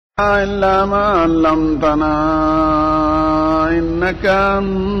إلا ما علمتنا إنك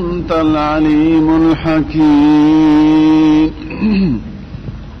أنت العليم الحكيم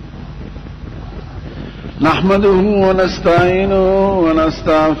نحمده ونستعينه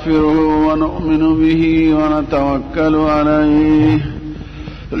ونستغفره ونؤمن به ونتوكل عليه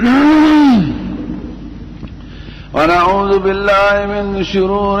ونعوذ بالله من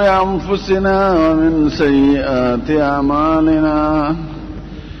شرور أنفسنا ومن سيئات أعمالنا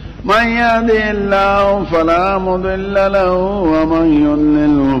من يهده الله فلا مضل له ومن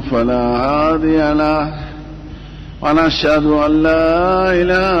يضلل فلا هادي له ونشهد أن لا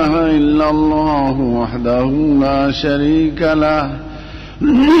إله إلا الله وحده لا شريك له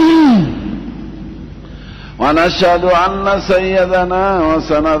ونشهد أن سيدنا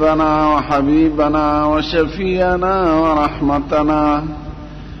وسندنا وحبيبنا وشفيعنا ورحمتنا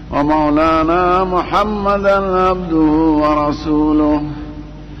ومولانا محمدا عبده ورسوله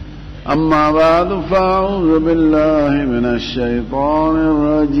أما بعد فأعوذ بالله من الشيطان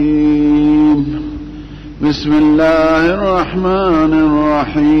الرجيم بسم الله الرحمن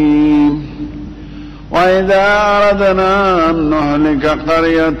الرحيم وإذا أردنا أن نهلك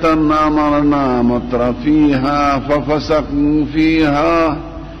قرية أمرنا مترفيها ففسقوا فيها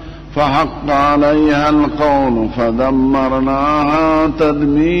فحق عليها القول فدمرناها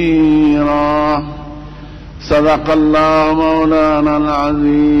تدميرا صدق الله مولانا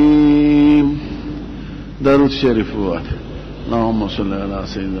العظيم درود شريف وات اللهم صل على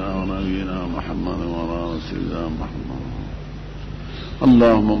سيدنا ونبينا محمد وعلى سيدنا محمد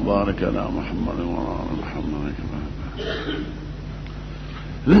اللهم بارك على محمد وعلى محمد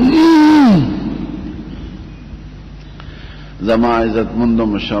زما عزت مند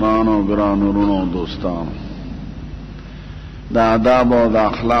مشران و گران رونو دوستان دا آداب و دا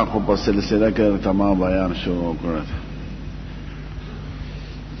اخلاق په سلسله کې تمام بیان شروع کړل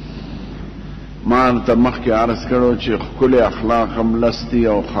ما ته مخکې عرض کړو چې خپل اخلاق هم لستی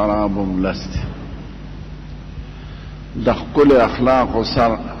او خراب هم لستی د خپل اخلاق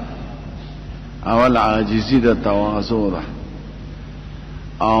سره اول عاجزی د تواضع ده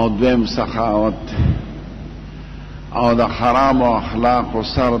او دویم سخاوت او د خراب اخلاق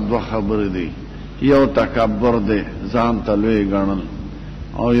سره دوه خبرې دي یو تکبر دی ځان ته لوی ګڼل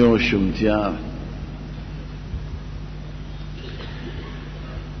او یو شومتیا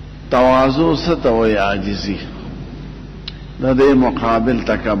تواضع څه ته وایي عاجزي د دې مقابل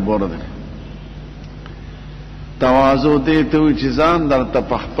تکبر دی تواضع دې ته وایي چې ځان درته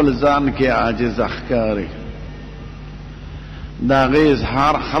په خپل ځان کې عاجز ښکاري د هغې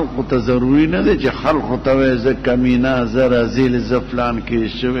اظهار خلقو ته ضروري نه دی چې خلقو ته وایي زه کمینه زه رذیل زه فلان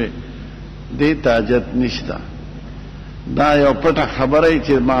کې شوی دې تاجت نشته دا یو پټه خبره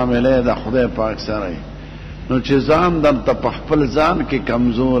چې معاملې د خدای پاک سره نو چې ځان درته په خپل ځان کې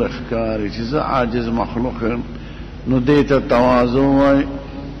کمزور ښکاري چې زه عاجز مخلوق یم نو دې ته تواضع وایي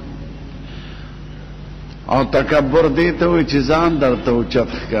او تکبر دې ته وایي چې ځان درته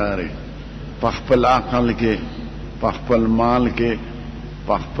اوچت ښکاري په خپل عقل کې په خپل مال کې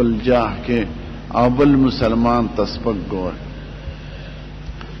په خپل جاه کې او بل مسلمان ته سپک ګوري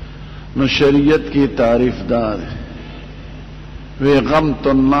نو شریعت کی تعریف دار وی غمت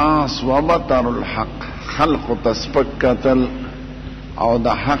الناس وبطر الحق خلق تسپک قتل او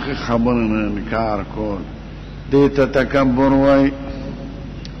د حق خبر انکار کول دیتا تکبر وی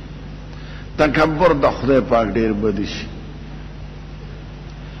تکبر د خدای پاک ډیر بدی شي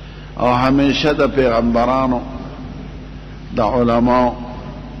او همیشه د پیغمبرانو د علماء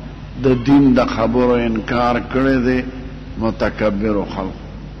د دین د خبرو انکار کړی دی متکبر خلق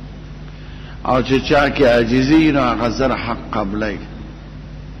او چې چا کې عاجزي نو هغه زر حق قبلی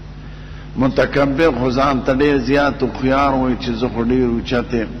متکبر خو ځان ته ډېر زیات هوښیار وایي چې زه خو ډېر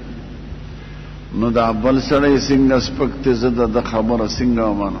اوچت یم نو دا بل سړی څنګه سپک دی زه د ده خبره څنګه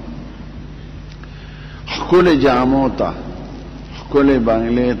ومنم ښکلې جامو ته ښکلې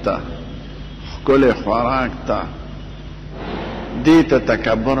بنګلې ته ښکلې خوراک ته دې ته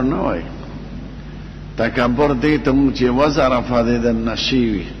تکبر نه وایي تکبر دې ته مونږ چې وزره فادېدن نشي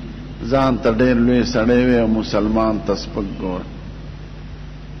وي ځان ته ډېر لوی سړی وي او مسلمان ته سپک ګوره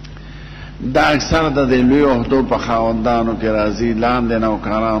دا اکثر د دې لوی عهدو په خاوندانو کې راځي لاندې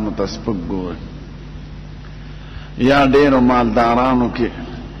نوکرانو ته سپک ګوري یا ډېرو مالدارانو کې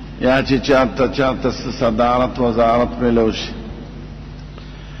یا چې چاته صدارت وزارت میلو شي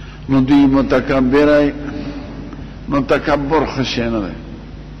نو دوی متکبری نو تکبر ښه شی نه دی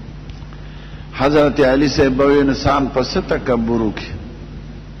حضرت علی صاحب وایي انسان په څه تکبر وکړي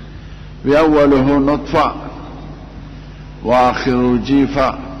وی اوله نطفه واخر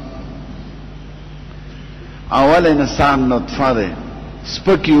جیفه اول انسان نطفه دی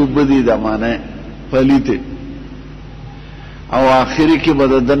سپکی وبدي د معنی پلیته او آخری کې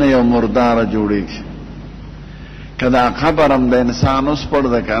بددنه یو مردار جوړیږي کدا خبرم د انسان اوس پر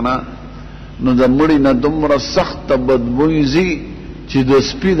د کانا نو د مړی نه دومره سخت بدبوئی زی چې د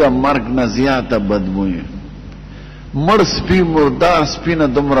سپی د مرګ نه زیاته بدبوئی مړ سپی مردار سپی نه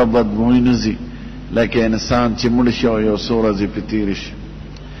دومره بدبوئی نه زی لکه انسان چې مړ شي او یو څو ورځې په تېرې شي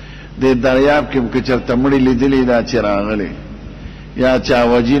د دریاب کې که چېرته مړي لیدلي دا چې راغلی یا چا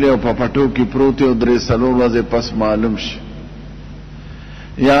وجیل او په پټو کې پروت او درې څلور ورځې پس معلوم شي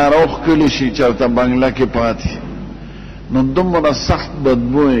یا راوښکلی شي چېرته بنګله کې پاتې نو دومره سخت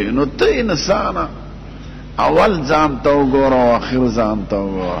بدبوی نو ته انسانه اول ځان ته وګوره او اخر ځان ته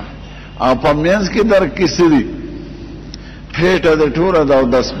وګوره او په منځ کې در کې څه دي خېټه د ټوله ده او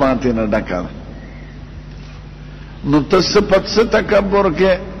دسماتې نه ډکه ده نو ته څه پت څه تکبر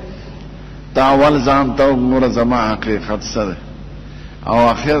کې ته اول ځان ته وګوره زما حقیقت څه دی او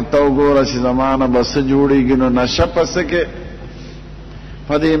اخر ته وګوره چې زما نه به څه جوړېږي نو نشه په څه کې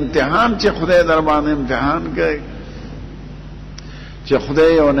په دې امتحان چې خدای در باندې امتحان کوي چې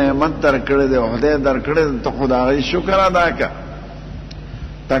خدای یو نعمت در کړی دی خدای در کړی دی ته خدای شکر ادا که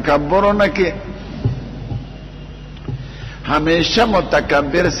تکبر نه کې همیشه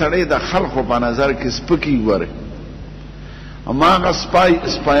متکبر سړی د خلقو په نظر کې سپکی ګوري هماغه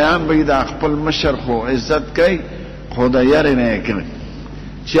سپایان به د خپل مشر خو عزت کوي خو د یارې نه یې کوي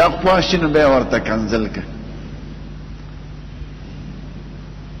چې اخوا شي نو بیا ورته کنځل کوي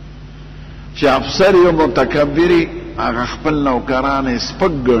چې افسر یو متکبري هغه خپل نوکران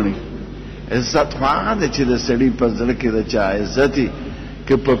سپک ګڼي عزت خو هغه دی چې د سړي په زړه کې د چا عزتي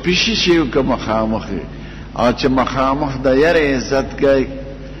که په پیشي شي او که مخامخ او چې مخامخ د یارې عزت کوي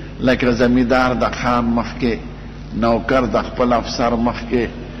لکه زمیندار د خان مخ کې نوکر د خپل افسر مخ کې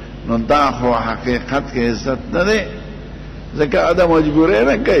نو دا خو حقیقت کې عزت نه دی ځکه دا مجبورې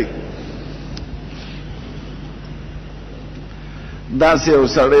نه کوي داسې یو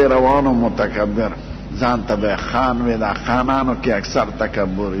سړی روانو متکبر ځان ته به خان وي دا خانانو کې اکثر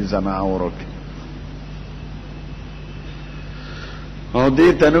تکبر وي زناورو کې او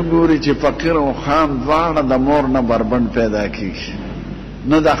دې ته نه ګوري چې فقیر او خان دواړه د مور نه بربند پیدا کېږي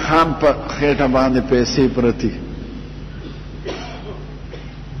نه د خان په خېټه باندې پیسې پرتي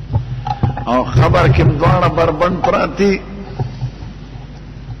او خبر کې دواړه بربند پراتی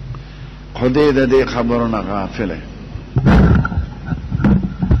خدای د دې خبرونه غافل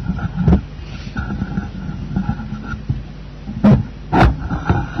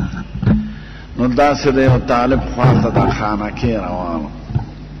نو داسې د یو طالب خواته د خانه کې روانو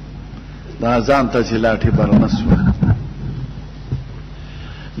دا ځان ته چې لاټې برنه سوه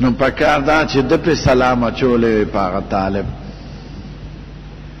نو پکار دا چې ده پې سلام اچولی وي په هغه طالب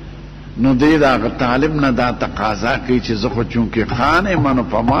نو دی د هغه طالب نه دا تقاضا کوي چې زه خو چونکې خان یم نو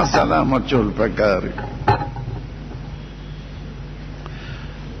په ما سلام اچول پکار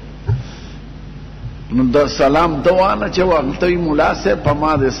نو د سلام ده وانه چو هغلته وي ملا صاحب په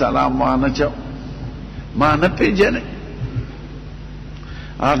ما د سلام وانه چو ما نه پېژنې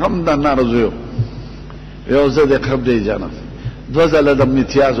هغه هم د نرزو یو زه د ښه پېژنم دوه ځله د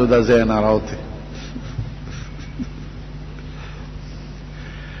امتیازو د ځای نه راوتې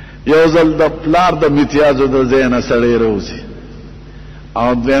یو ځل د پلار د امتیازو د ځای نه سړی راوځي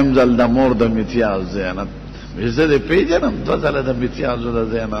او دویم ځل د مور د امتیاز ځای نه زه دې پېژنم دوه ځله د امتیازو د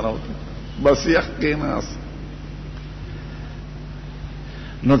ځای نه راوتې بس یخ کېناست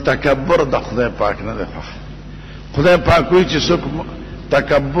نو تکبر د خدای پاک نه دی خوښ خدای پاک وایي چې څوک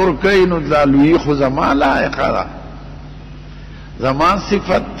تکبر کوي نو دا لویي خو زما لایقه ده زما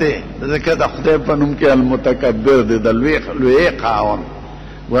صفت دی ځکه د خدای په نوم کې المتکبر دی د لوی خاوند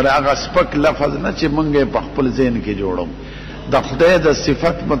ګوره هغه سپک لفظ نه چې موږ یې په خپل ذهن کې جوړو د خدای د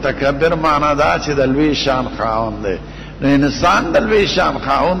صفت متکبر معنا دا چې د لوی شان خاوند دی نو انسان د لوی شان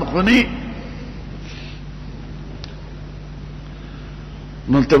خاوند خو نه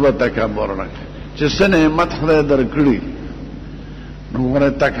نو ته به تکبر نه کوې چې څه نعمت خدای در کړي نو ګوره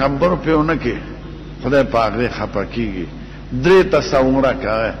تکبر پې ونه کې خدای په هغې خفه کېږي درې تصوره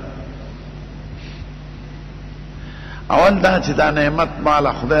کوه اول دا چې دا نعمت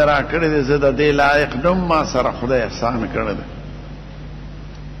ماله خدای را کړی دی زه د دې لایق نم ما سره خدای احسان کړی دی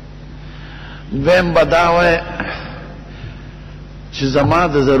دویم به دا وایي چې زما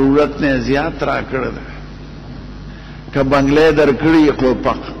د ضرورت نه زیات را کړی دی که بنګلې در کړي خو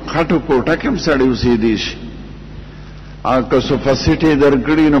په خټو کوټه کې هم سړی اوسېدی شي او که سوفاسټې در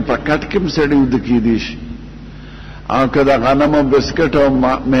کړي نو په کټ کې هم سړی وده کېدی شي او که د غنمو بسکټ او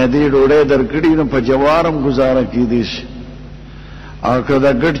معدې ډوډۍ در کړي نو په جوار هم ګزاره کېدی شي او که د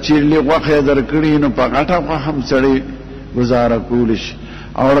ګډ چیرلي غوښه در کړي نو په غټه غوښه هم سړی گزاره کولی شي.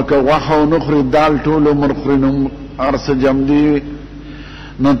 او لکه غوښه ونخوري دال ټول عمر خوري نو هر څه جمدي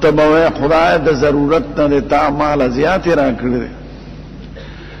نو ته به وایې خدای د ضرورت نه دی تا ماله زیاتې راکړې دی.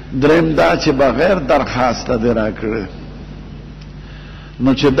 دریم دا چې بغیر درخواسته دی راکړې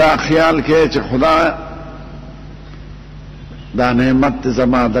نو چې دا خیال کې چې خدای دا نعمت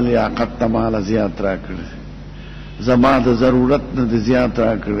زما د لیاقت ته ماله زیات راکړې زما د ضرورت نه دی زیات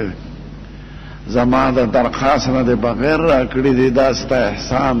راکړې زما د درخواست نه دی بغیر راکړې دی دا ستا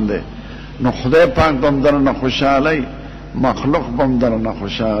احسان دی نو خدای پاک به هم درنه خوشحالی مخلوق به هم درنه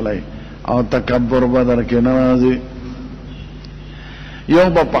خوشحالی او تکبر به در کې نه راځي. یو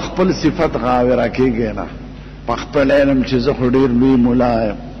به په خپل صفت غاوره کېږي نه په خپل علم چې زه خو ډېر لوی ملا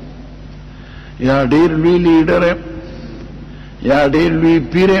یم یا ډېر لوی لیډر یم یا ډېر لوی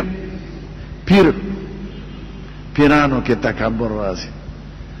پیر یم. پیرانو کې تکبر راځي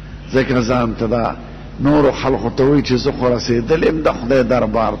ځکه ځان ته دا نورو خلقو ته وایي چې زه خو رسېدلی یم د خدای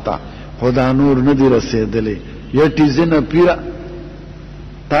دربار ته خو دا نور نه دي رسېدلی یټي ځینه پیره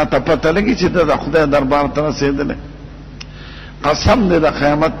تا ته پته لګي چې ته د خدای دربار ته رسېدلی. قسم دې د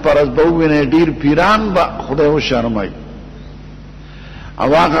قیامت پر ورځ به ووینې ډېر پیران به خدای وشرموي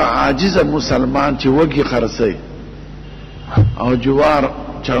او هغه عاجزه مسلمان چې وږي خرڅوي او جوار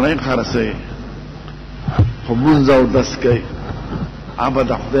چڼۍ خرڅوي خو مونځ اودس کوي هغه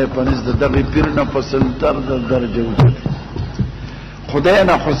د خدای په نزد د دغې پیر نه په سلطر د درجه اوچت خدای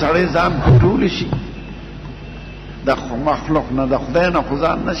نه خو سړی ځان پټولی شي د مخلوق نه د خدای نه خو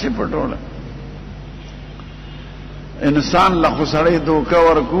ځان نشي پټولی. انسان له خو سړی دوکه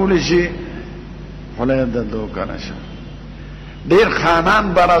ورکولی شي خدای د دوکه نشي. ډېر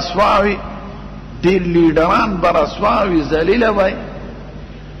خانان به رسوا وي ډېر لیډران به رسوا وي ذلیله به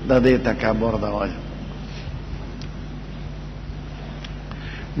د دې تکبر د وجه.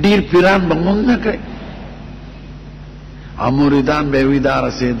 ډېر پیران به مونږ نه کوي او مریدان به وي دا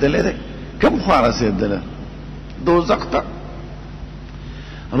رسېدلی دی کوم خوا رسېدلی دوزخ ته.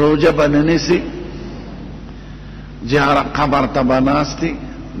 روژه به نه نیسي جهره قبر ته به ناستي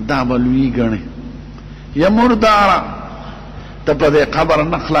دا به لوی ګڼي یا مرداره ته په دې قبر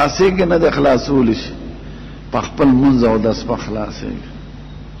نه خلاصېږي نه د خلاصولی شي په خپل مونځ اودس به خلاصېږي.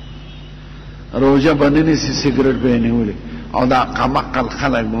 روژه به نه نیسي سګرټ به یې نیولي او دا قمقل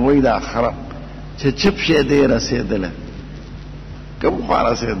خلک به وایي دا خراب چې چپ شی دی رسېدلی کوم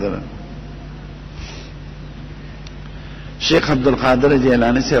خوا رسېدلی. شیخ عبدالقادر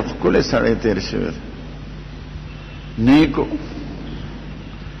جیلانی صاحب ښکلی سړی تېر شوی دی نیکو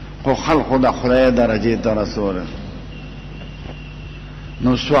خو خلقو د خدای درجې ته رسولی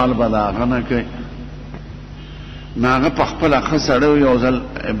نو سوال به د هغه نه کوي نو هغه په خپله ښه سړی و یو ځل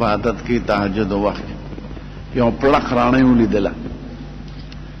عبادت کوي تهجد وخت یو پړق راڼۍ ولیدله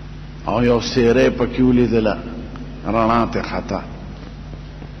او یو سیری پکې ولیدله رڼا ترې خطا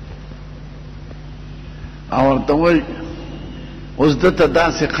او ورته وایي اوس ده ته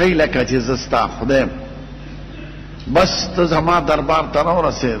داسې ښیي لکه چې زه ستا خدای بس ته زما دربار ته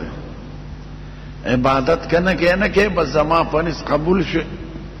راورسېدې عبادت که نه کې نه کې بس زما په نس قبول شوې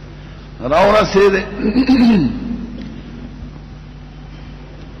راورسېدې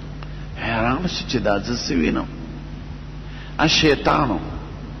حیران شي چې دا زه څه وینم شیطانو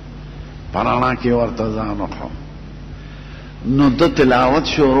په رڼا کې ورته ځان وښو نو ده تلاوت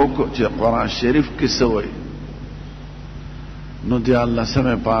شروع کړو چې قرآن شریف کې څه وایي نو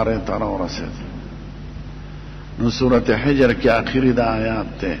دیارلسمې پارې ته راورسېد نو صورت حجر کې آخري دا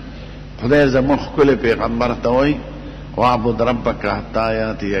آیات دی خدای زموږ ښکلی پیغمبر ته وایي واعبد ربک حتی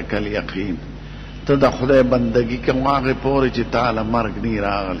یاتیک الیقین ته د خدای بندګي کوه هغې پورې چې تا له مرګ نه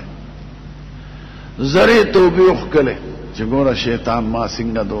راغلی زرې توبې وښکلی چې ګوره شیطان ما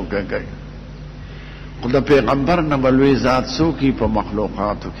څنګه دوکه کوي خو د پیغمبر نه به لوی ذات څوک په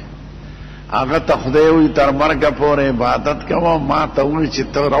مخلوقاتو کې هغه ته خدای وایي تر مرګه پورې عبادت کوه ما ته وایي چې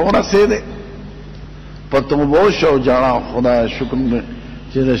ته راورسېدې په توبه وشو او جړه خدای شکر دی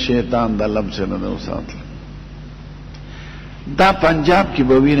چې د شیطان د لمس نه ده وساتله. دا پنجاب کې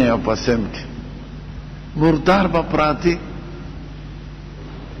به وینئ او په سند کې مردار به پراته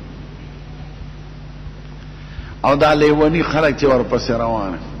او دا لیوني خلک چې ورپسې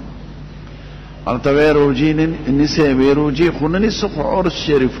روانه ورته وایي روجې نیسئ وایي روجې خو نه نیسو خو عرس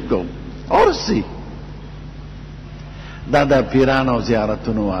شریف کوو عرسي دا د پیرانو او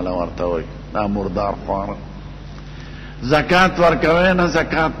زیارتونو والا ورته وایي دا مردار خواره زکات ورکوي نه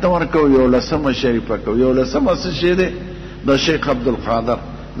زکات نه ورکوو یو لسمه شریفه کوو یو لسمه څه شی دی د شیخ عبدالقادر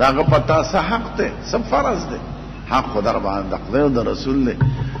د هغه په تا څه حق دی څه فرض دی حق خو در باندې د خدای او د رسول دی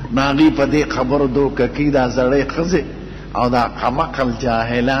نو هغې په دې خبرو دوکه کوي دا زړې ښځې او دا قمقل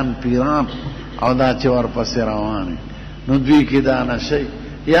جاهلان پیران او دا چې ورپسې روان نو دوی کې دا نشي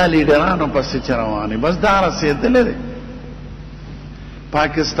یا لیډرانو پسې چرواني بس دا رسېدلې ده.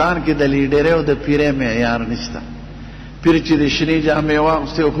 پاکستان کې د لیډر او د پیرې معیار نشته. پیر چې د شنې جامې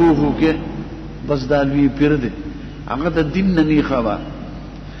واغسته هو کې بس دا لوی پیر دی، هغه د دین نه نه خبر.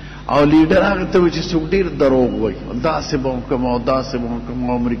 او لیډر هغه ته چې څوک ډیر دروغ وایي داسې به کوم او داسې به کوم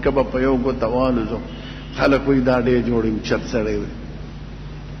امریکا به په یو ګوته والوځو خلک وایي دا ډېر جوړ چت سړی دی.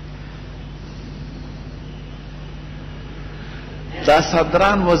 دا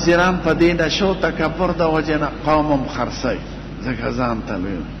صدران وزیران په دې نشو تکبر د وجې نه قوم هم خرڅوي ځکه ځان ته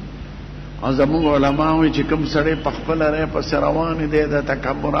لوی. او زموږ علما وایي چې کوم سړی په خپله رای پسې روان دی د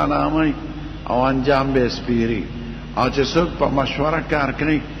تکبر علامه او انجام به سپیري، او چې څوک په مشوره کار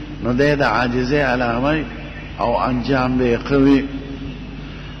کوي نو دی د عاجزۍ علامه او انجام به یې قوي.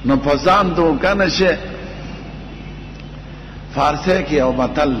 نو په ځان دوکه نشي. فارسی کې یو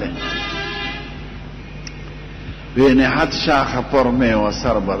متل دی وی نهد شاخ پر میوه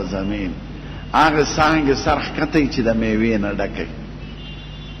سر بر زمین، هغه څانګې سر ښکتی چې د میوې نه ډکوي،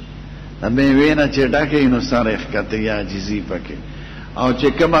 د میوې نه چې ډکوي نو سر یې ښکتی عاجزي پکې. او چې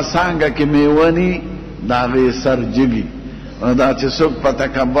کومه څانګه کې میوه ني د هغې سر جګي. دا چې څوک په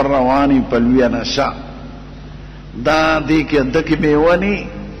تکبر رواني په لویه نشه دا دې کې دکې میوه ني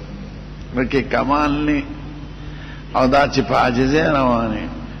دکې کمال ني. او دا چې په عاجزۍ رواني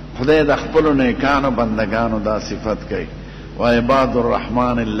خدای د خپلو نیکانو بندگانو دا صفت کوي وعباد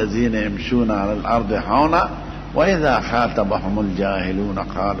الرحمن الذين يمشون على الارض هونا واذا خاطبهم الجاهلون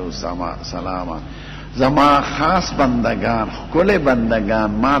قالوا سلاما. زما خاص بندگان ښکلي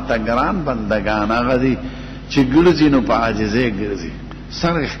بندگان ما ته ګران بندگان هغه دي چې ګرځي نو په عاجزۍ ګرځي،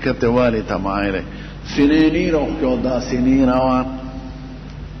 سر یې ښکته والي ته مایل دی، سینې نی روغ او داسې نی روان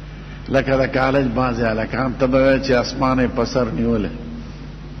لکه د کالج بعضې هلکان ته به وایي چې اسمان یې په سر نیولی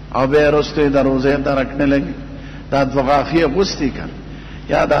او بیا یې رستو یې د روزې درک نه لګي. دا دوه غاښې اغوستي که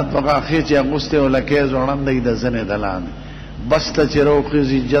یا دا دوه غاښې چې اغوستې و لکۍ ځوړندی د زنې د لاندې بس ته چې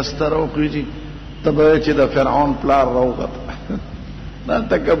روخیږي جس ته روخیږي ته به وایي چې د فرعون پلار روغته. دا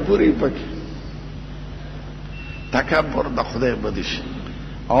تکبر یې پکې. تکبر د خدای بدي شي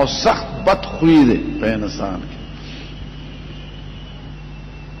او سخت بد خوی دی په انسان کې.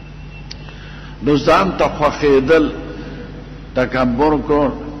 نو ځان ته خوښېدل تکبر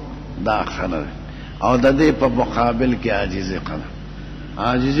کول دا ښه نه دی. او د دې په مقابل کې عاجزي قدر.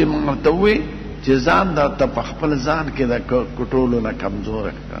 عاجزي موږ ورته ووایي چې ځان درته په خپل ځان کې د کټولو نه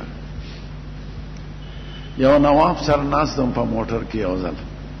کمزوری ښکاري. یو نواب سره ناست وم په موټر کې یو ځل،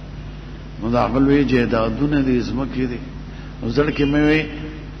 نو د هغه لوی جایدادونه دي ځمکې دي، نو زړه کې مې وایي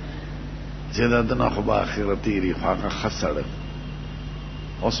چې د ده نه خو به آخرت تېري خو هغه ښه سړی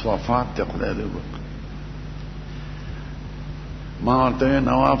اوس وفات دی خدای دې وکړي. ما ورته ویل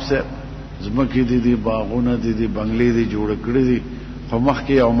نواب صاحب ځمکې دي دي باغونه دي دي بنګلې دي جوړه کړي دي خو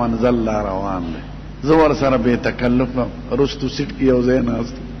مخکې یو منزل لا روان دی، زه ورسره بې تکلف یم، رستو سیټ کې یو ځای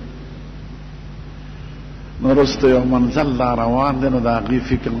ناست نو رستو یو منزل لا روان دی، نو د هغې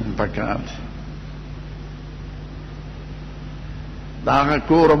فکر هم پکار دی، د هغه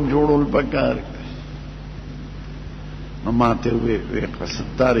کور هم جوړول پکار دی. نو ما ته وویل قسم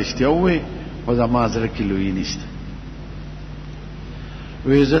تا رښتیا ووایې خو زما زړه کې لویي نشته.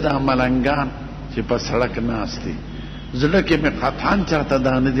 وی زه دا ملنګان چې په سړک ناست دي زړه کې مې قطعا چاته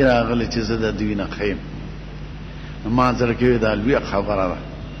دا نه دي راغلی چې زه د دوی نه ښه یم. ما زړه کې دا لویه خبره ده،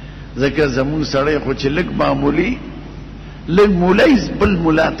 ځکه زمونږ سړی خو چې لږ معمولي لږ مولی بل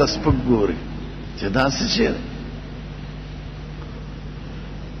ملا ته سپک ګوري چې دا څه شی دی،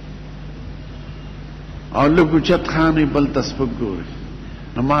 او لږ اوچت خانې بل ته سپک ګوري.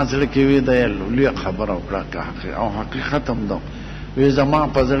 نو ما زړه کې وی دا لویه خبره وکړه او حقیقت هم ده. وی زما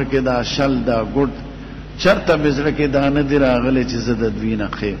په زړه کې دا شل دا ګډ چرته مې زړه کې دا نه دي راغلی چې زه د دوی نه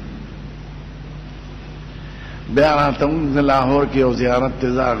ښه یم. بیا راته مونږ لاهور کې یو زیارت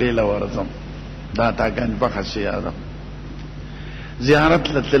ته زه هغې له ورځم، دا تا ګنج بخه شي یادم زیارت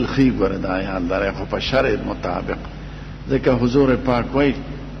له تل ښي ګوره دا یاد لرئ خو په شرع مطابق، ځکه حضور پاک وایي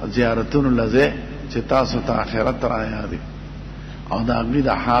زیارتونو له ځای چې تاسو ته آخرت را یادي او د هغې د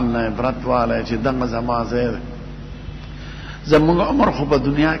حال نه عبرت والی چې دغه زما ځای دی. زمونږ عمر خو په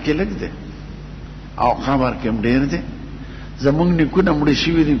دنیا کې لږ دی او قبر کې هم ډېر دی. زمونږ نیکونه مړه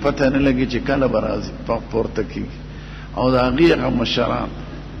شوي دي پته نه لګي چې کله به راځي پورته کېږي او د هغې هغه مشران.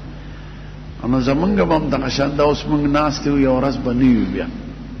 نو زمونږ به هم دغه شان ده، اوس مونږ ناست یو یو ورځ به نه یو. بیا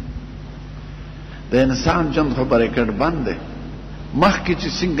د انسان ژوند خو برکت بند دی، مخکې چې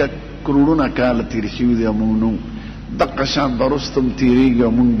څنګه کروڑونه کاله تېر شوي دي او مونږ نه دغه شان به وروسته هم تېرېږي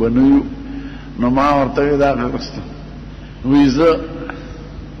او مونږ به نه یو. نو ما ورته ویل دغه وروسته وی زه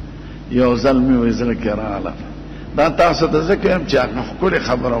یو ځل مې وی زړه کې راغله دا تاسو ته ځکه یم چې هغه ښکلې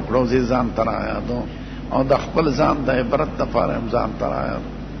خبره وکړو زه ځان ته رایادوم او د خپل ځان د عبرت دپاره هم ځان ته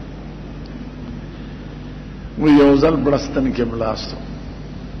رایادوم. وی یو ځل بړستن کې ملاستو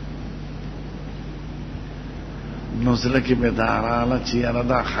نو زړه کې مې دا راغله چې یاره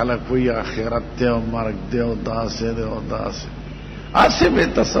دا خلک وایي آخرت دی او مرګ دی او داسې دی او داسې هسې مې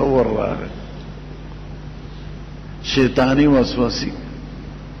تصور راغی شیطاني وسوسې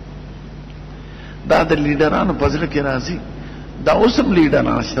دا د لیډرانو په زړه کې راځي. دا اوس هم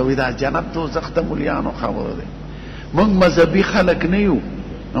لیډران شته وایي دا جنت دوزخ د مولیانو خبره دی. موږ مذهبي خلک نه یو.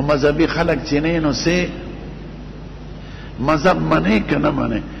 نو مذهبي خلک چې نه نو سې مذهب منې که نه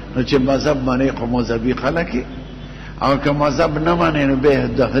منې نو چې مذهب منې خو مذهبي خلک او که مذهب نه منې نو به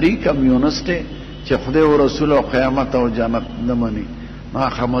دهري کمیونست چې خدای او رسول او قیامت او جنت نه مني نو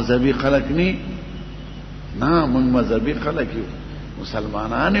هغه مذهبي خلک نه. نه موږ مذهبي خلک یو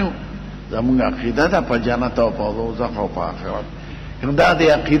مسلمانان یو. زمونږ عقیده ده په جنت او په دوزخ او په آخرت. که دا د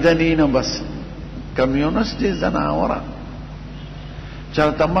عقیده نه نو بس کمیونست دی زناوره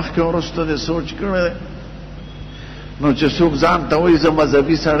چېرته مخکې وروسته دې سوچ کړی نو چې څوک ځان ته وایي زه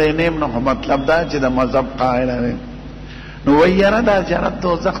مذهبي سړی نه یم نو مطلب دا چې د مذهب قایل دی. نو وایي یاره دا جنت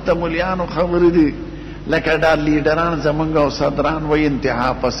دوزخ ته مولیانو خبرې دي لکه دا لیډران زمونږ او صدران وایي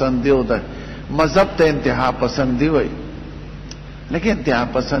انتها پسندي او د مذهب ته انتها پسندي وایي. لکه انتها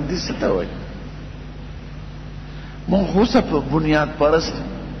پسندي څه ته وایي؟ مونږ خو اوسه په بنیاد پرست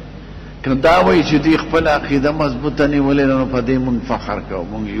که دا وایي چې دوی خپل عقیده مضبوطه نیولې نو په دې مونږ فخر کوو.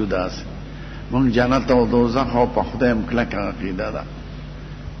 مونږ یو داسې مونږ جنت او دوزخ او په خدای هم کلکه عقیده ده.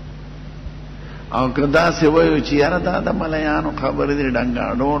 او که داسې وایو چې یاره دا د ملیانو خبرې دي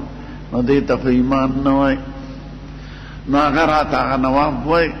ډنګاډون نو دې ته خو ایمان نه وایي. نو هغه راته هغه نواب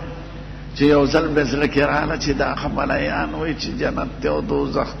وایي چې یو ځل مې زړه کې راغله چې دا خو ملیان وایي چې جنت دی او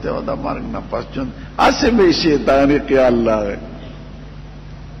دوزخ دی او د مرګ نه پس ژوند. هسې مې شیطاني خیال راغی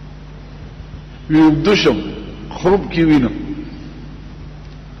ویده شم خوب کې وینم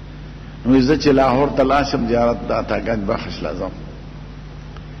نو زه چې لاهور ته لاړ زیارت د عطاګنج بخش لازم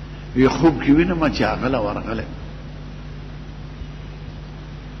وی خوب کې وینم چې هغه ورغلی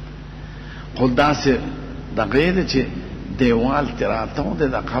خو داسې دغه یې چې دیوال ترې راته و دی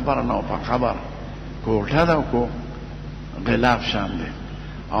د قبر نه په قبر کوټه ده کو غلاف شان دی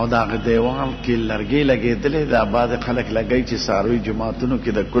او د هغه دیوال کې لرګي لګېدلې دا بعضې خلک لګوي چې څاروي جوماتونو کې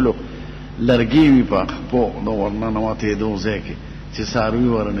د کلو لرګي وي په خپو د ورننوتېدو ځای کې چې څاروي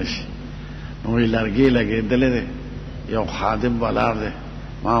ورنه شي نو یې لرګي لګېدلې دی. یو خادم ولاړ دی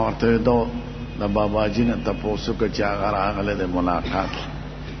ما ورته ویل د باباجي نه تپوس وکړه چې هغه راغلی دی ملاقات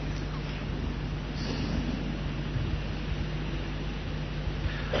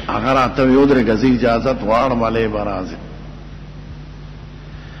هغه راته ویل ودرېږه زه اجازت غواړم هلې به راځې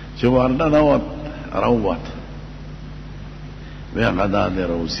چې ورننوت راووت وی هغه دا دی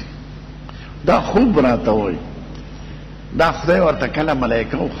روځي دا خوب راته وایي دا خدای ورته کله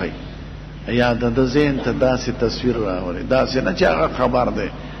ملایکه وښیي یا د ذهن ته داسې تصویر راولي داسې نه چې هغه خبر دی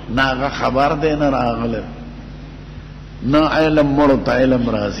نه هغه خبر دی نه راغلی نه علم مړو ته علم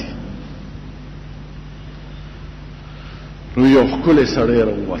راځي. نو یو ښکلی سړی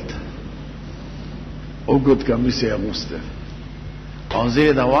راووت اوږد کمیس یې اغوستی او زه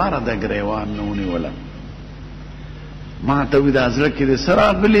یې د واره د ګریوان نه ونیولم. ما ته وي دا زړه کې دې څه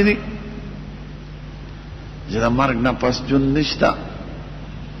راغلي دي چې د مرګ نه پس ژوند نشته؟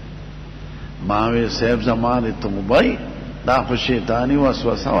 ما وی صاحب زما د توبه دا خو شیطاني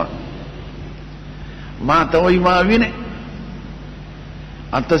وسوسه وه. ما ته وایي ما وینې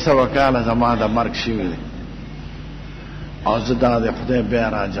 800 کاله زما د مرګ شوي دی او زه دا د خدای بیا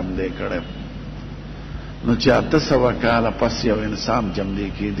را جمدی کړی نو چې 800 کاله پس یو انسان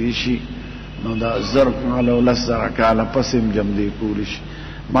جمدی کېدی شي نو دا 1000 کاله او 10,000 کاله پس هم جمدی کولی شي.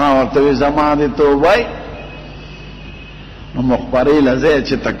 ما ورته وی زما د توبه نو مخبرې لځی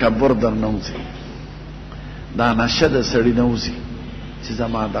چې تکبر در نه وځي دا نشه د سړي نه وځي چې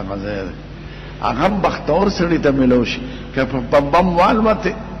زما دغه ځای دی هغه هم بختور سړي ته میلو شي که په بم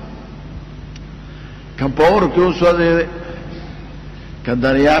والوتې که په اور کې وسوځېدې که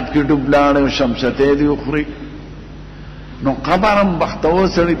دریاب کې ډوب لاړې او شمشتې دې وخوري نو قبر هم بختور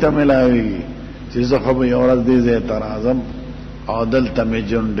سړي ته میلاوېږي چې زه خو به یو ورځ دې ځای ته راځم او دلته مې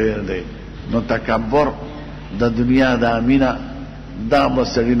ژوند ډېر دی. نو تکبر د دنیا د امینه دا به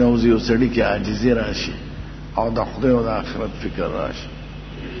سړي نه وځي او سړي کې عاجزي راشي او د خدای او د آخرت فکر راشي.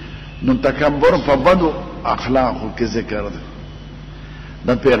 نو تکبر په بدو اخلاقو کې ذکر دی. د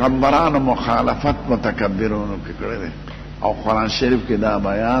پیغمبرانو مخالفت متکبرونو کې کړی دی او قرآن شریف کې دا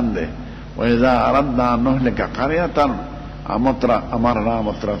بیان دی وَإِذَا أَرَدْنَا أَن نُهْلِكَ قَرْيَةً أَمَرْنَا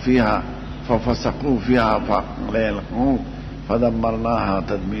مُتْرَفِيهَا ففسقوا فيها فأغرقناهم فدمرناها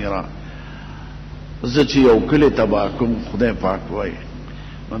تدميرا. زچ یو کلی تباکم خدای پاک وای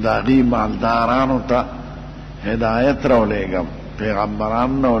نو دا غي مالدارانو ته هدایت راولېګم،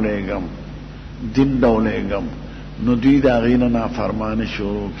 پیغمبران راولېګم، دین راولېګم، نو دوی دا غینه نافرمانه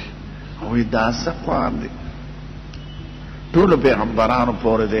شروع کړي. وای دا څه خوار دي، ټول پیغمبرانو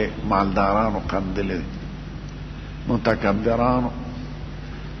پورې دي مالدارانو کندلې، متکبرانو.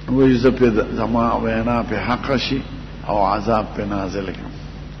 وای زه په زما وینا په حق شي او عذاب په نازل کړم.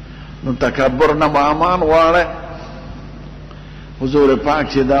 نو تکبر نه امان غواړي. حضور پاک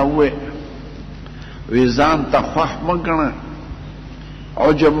چې دا وې وی ځان ته خوښ مګنه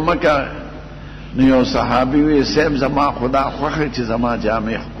عجب مکه. نو یو صحابي وی سیم زما خدا خوښه چې زما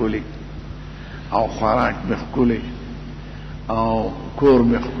جامع ښکلي او خوراک مې ښکلي او کور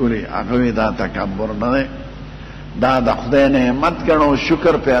مې ښکلي. هغه دا تکبر نه دی، دا د خدای نعمت ګڼو،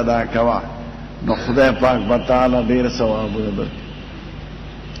 شکر پیدا کوا، نو خدای پاک به تعالی ډېر ثوابونه درکړي.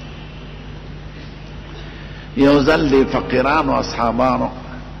 یو ځل دی فقیرانو اصحابانو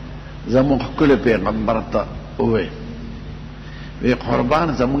زموږ ښکلی پیغمبر ته ووی وی قربان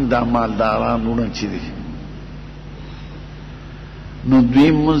زموږ دا مالداران وروڼه چې دي نو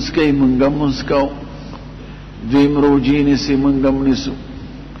دوی مونځ کوي مونږ هم مونځ کوو، دویم روجې نیسي مونږ هم نیسو،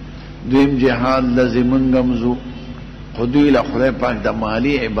 دویم جهاد لځي مونږ هم ځو، خو دوی له خدای پاک د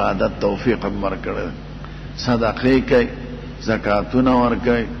مالی عبادت توفیق هم ورکړی، صدقې کوي، زکاتونه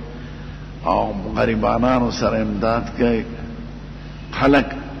ورکوي او غریبانانو سره امداد کوي، خلق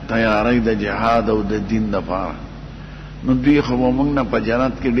تیاری د جهاد او د دین دپاره. نو دوی خو به موږ نه په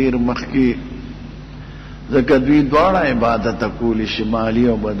جنت کې ډېر مخکې، ځکه دوی دواړه عبادت کولی شي، مالی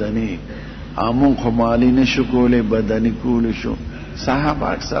او بدني. موږ خو مالی نشو کولی، بدني کولی شو. صحابه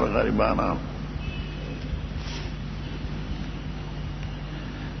اکثر غریبانان.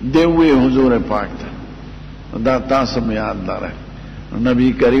 دی وی حضور پاک ته دا تاسو مې یاد لرئ.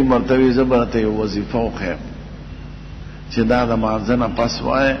 نبی کریم ورته وی زه به ته یو وظیفه وښیم چې دا د مانځه نه پس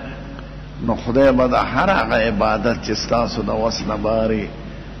وایې نو خدای به د هر هغه عبادت چې ستاسو د وس نه باري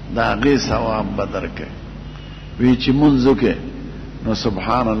د هغې ثواب به درکوي. وی چې مونځ وکړې نو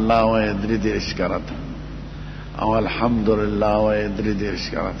سبحان الله وایې 33 کرته او الحمدلله وایې 33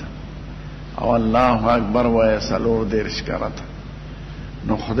 کرته او الله اکبر وایې 34 کرته.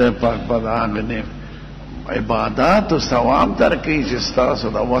 نو خدای پاک به د هغې عبادات و ثواب درکوي چې ستاسو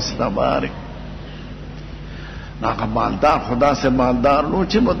د وس نه باري. هغه مالدار خدا سے مالدار نو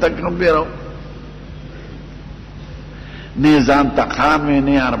چې متکبر و، نه ځان ته خان وي،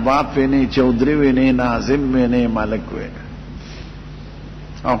 نه ارباب وي، نه چودري وي، نه ناظم وي، نه ملک وي،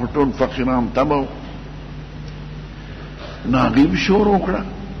 او ټول فقیران تبه. نو هغې شروع کړه،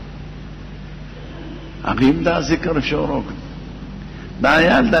 هغې دا ذکر شروع کړه. دا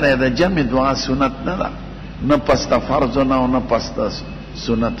یاد لرئ د جمع دعا سنت نه ده، نه پس د فرضونه او نه پس د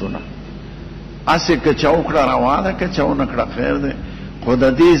سنتونه. اسې که چا وکړه روا ده، که چا ونه کړه خیر دی، خو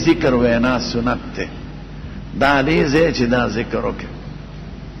د دې ذکر وینا سنت دی. دا دې ځای چې دا ذکر وکړي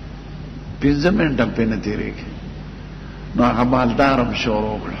 15 منټه پرې نه تېرېږي. نو هغه مالدار هم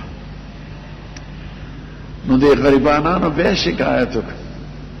شروع کړه. نو دې غریبانانو بیا شکایت وکړه،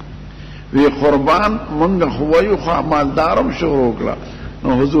 وی قربان مونږ خو وایو خو مالدار هم شروع کړه. نو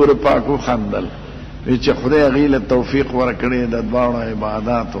حضور پاک وخندل، وی چې خدای هغې له توفیق ورکړی د دواړو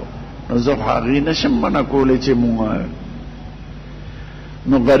عباداتو، نو زه خو هغې نشم منع کولی چې مونږ وایو.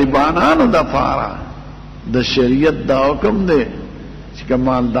 نو غریبانانو دپاره د شریعت دا حکم دی چې که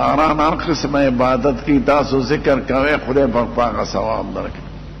مالداران هر قسمه عبادت کی، تاسو ذکر کوئ، خدای پاک په هغه ثواب درکړي.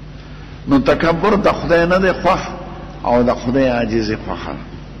 نو تکبر د خدای نه دی خوښ او د خدای عاجزي خوښه.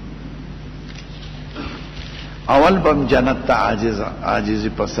 اول بم جنت ته عاجزي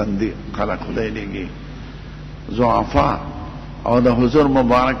پسندي خلق خدای لګي ضعفا. او د حضور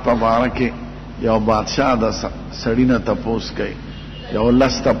مبارک په باره کې یو بادشاہ د سړي نه تپوس کوي، یو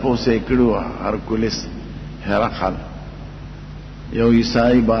لس تپوس یې کړي وه هرکولس هرقل، یو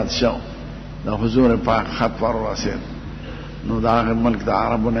عیسائی بادشاہ د حضور پاک خط ور ورسېد. نو د هغه ملک د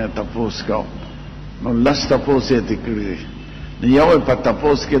عربو نه یې تپوس کو، نو لس تپوس یې ترې کړي دي. نو یو په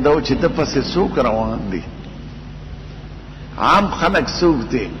تپوس کې دا و چې ده پسې څوک روان دي، عام خلق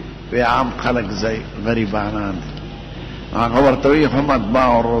څوک دي؟ وی عام خلق غریبانان دي. هغه ورته وی هم اتباع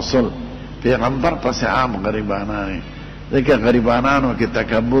الرسل، پیغمبر پسې عام غریبانان دي، ځکه غریبانانو کې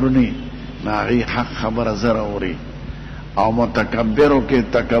تکبر نی، نو هغې حق خبره زر اوري، او متکبرو کې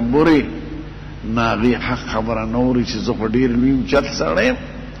تکبري، نو هغې حق خبره نه اوري چې زه خو ډېر لوی اوچت سړی یم،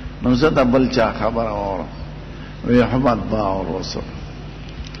 نو زه د بل چا خبره اورم. وی هم اتباع الرسل.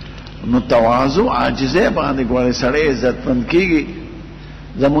 نو تواضع عاجزه باندې غواړي سړی عزتمند کیږي،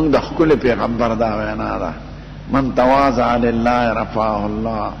 زمونږ د ښکلي پیغمبر دا وینا ده من تواضع لله رفعه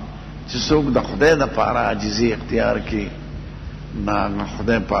الله چې څوک د خدای دپاره عاجزي اختیار کړي نه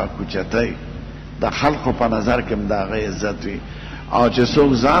خدای پاک اوچتوي د خلقو په نظر کې هم د هغه عزت وي او چې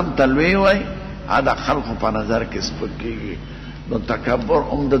څوک ځان ته لوی وایي هغه د خلقو په نظر کې سپک کېږي نو تکبر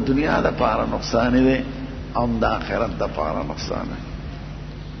هم د دنیا دپاره نقصان دی او هم د آخرت دپاره نقصان دی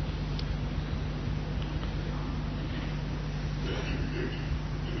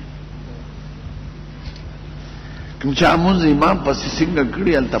کوم چې مونځ امام پسې څنګه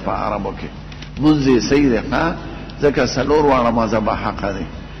کړي هلته په عربو کې مونځ یې صحیح دی ښه ځکه څلور واړه مذهب حقه دی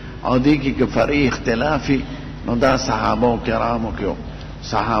او دې کې که فرعي اختلافي نو دا صحابو کرامو کې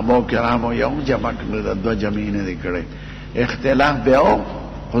صحابو کرامو یو جمع کړي د دوه جمعې نه دي کړی اختلاف بیا و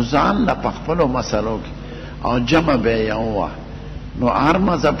خو ځان له په خپلو مسلو کې او جمع بیا یو وه نو هر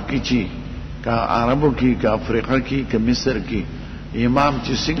مذهب کې چې که عربو کې که افریقا کې که مصر کې امام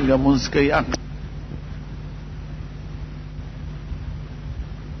چې څنګه مونځ کوي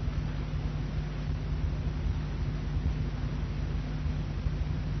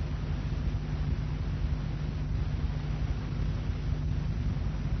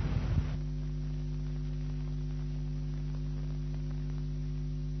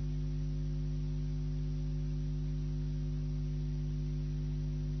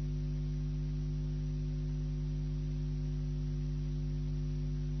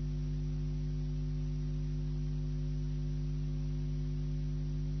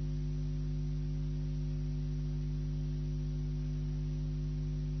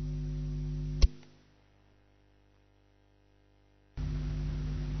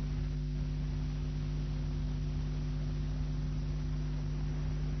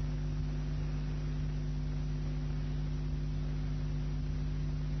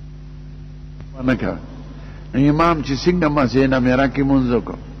نکا امام چې څنګه مسجد نمیرا کې مونځ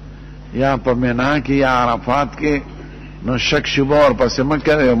وکړو یا په مینا کې یا عرفات کې نو شک شبه ورپسې مه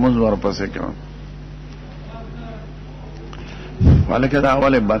کوئ مونځ ورپسې کوئ هلکه دا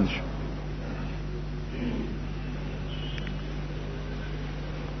ولې بند شو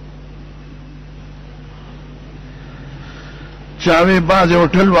چاوی بعضې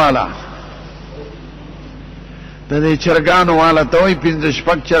هوټل والا د دې چرګانو والا ته وایي پنځه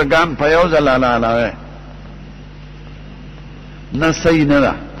شپږ چرګان په یو ځل حلالوی نه صحیح نه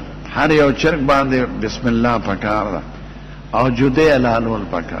ده هر یو چرګ باندې بسم الله پکار ده او جدی حلالول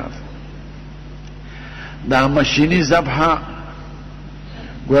پکار ده دا مشینی ذبحه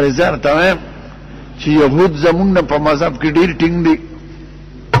ګورې زه درته وایم چې یهود زمونږ نه په مذهب کې ډېر ټینګ دي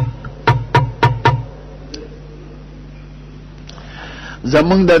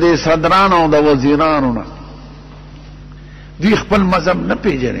زمونږ د دې صدرانو او د وزیرانو نه دوی خپل مذهب نه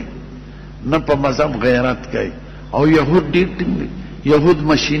پیژني نه په مذهب غیرت کوي او یهود ډېر ټینګ دي یهود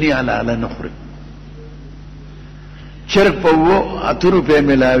مشینی حلاله نه خوري چرګ په 8 روپۍ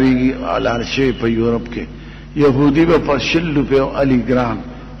ملاویږي حلال شوی په یورپ کې یهودي به په 60 روپۍ علی ګران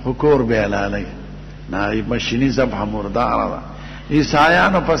خو کور به حلالوي نه مشینی ذبح مرداره ده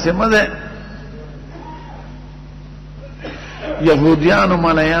عیسایانو پسې مه دی یهودیانو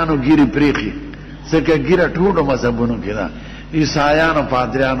ملیانو ګیرې پریخي ځکه ګیره ټولو مذهبونو کې ده عیسایانو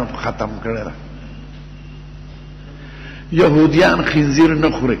پادریانو ختم کړی ده یهودیان خنزیر نه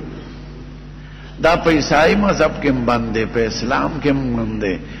خوري دا په عیسائی مذهب کې هم بند دی په اسلام کې هم بند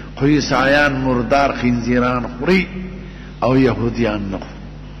دی خو عیسایان مردار خنزیران خوري او یهودیان نه خوري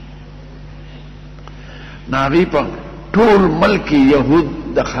ناغي په ټول ملک یهود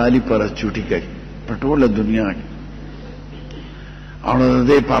د خالی پر چوټي کوي په ټوله دنیا کې او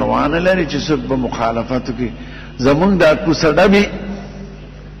دې پروا نه لري چې څوک په مخالفتو کې زمونږ دا کوڅډبي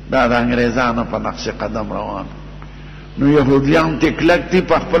دا د انګریزانو په نقش قدم روان نو یهودیان تکلک دي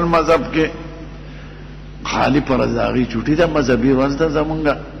په خپل مذهب کې خالی پر ازاغي چوټي ده مذهبي ورځ ده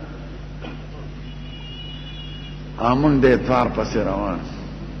زمونږه امون د اتوار پسې روان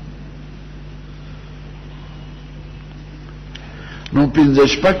نو 15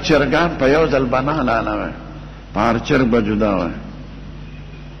 شپږ چرګان په یو ځل بنا حلالوي په هر چرګ به جدا وي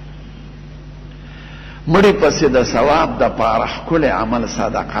مړی پسې د ثواب د پاره ښکلی عمل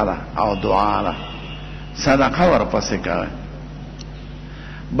صدقه ده او دعا ده صدقه ورپسې کوئ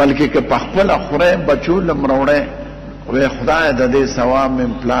بلکې که په خپله خورئ بچو له مروړئ وی خدای د دې ثواب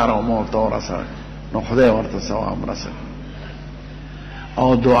مې پلار او مور ته ورسوئ نو خدای ورته ثواب رسوي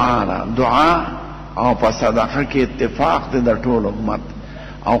او دعا ده دعا او په صدقه کې اتفاق دی د ټول امت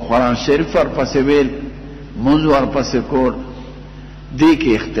او قرآن شریف ورپسې ویل مونځ ورپسې کول دې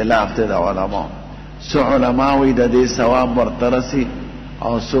کې اختلاف دی د علماو څو علما وایي د دې ثواب ورته رسي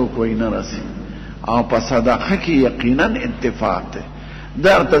او څوک وایي نه رسي او په صدقه کې یقینا اتفاق دی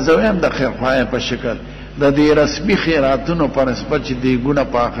در ته زویم د خیرخواه په شکل د دې رسمي خیراتونو پر نسبت چې دیګونه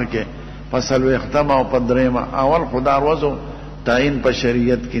پاخه کې فصل وختم او پدریمه اول خدا روزو تعین په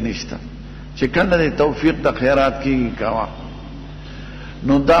شریعت کې نشته چې کله د توفیق د خیرات کې کاوه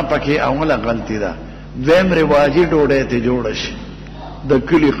نو دا پکې اوله غلطی ده دویم رواجی ډوډۍ ته جوړ شي د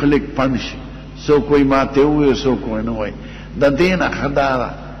کلی خلک پنش سو کوئی ماته وي سو کوئی نه وي د دینه خدای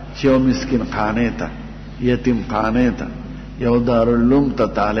چې یو مسکین خانه ته یتیم خانه ته یو دارالعلوم ته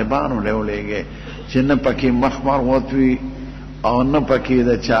طالبانو لولېږي چې نه پکې مخمر وتوي او نه پکې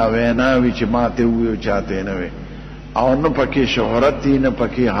د چا ویناوي چې ماته وي او چاته نه وي او نه پکې شهرت نه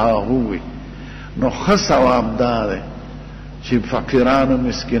پکې ها هوي نو خو ثواب ده چې فقیرانو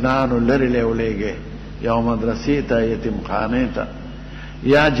مسکینانو لري لولېږي یو مدرسې ته یتیم خانه ته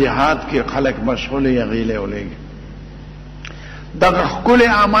یا جهاد کې خلق مشغول یغیله ولېږي دغه کل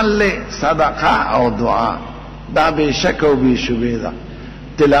عمل له صدقه او دعا دا به شک او به شوبه ده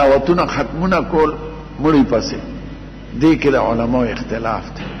تلاوتونه ختمونه کول مړی پسې دې کې د علماو اختلاف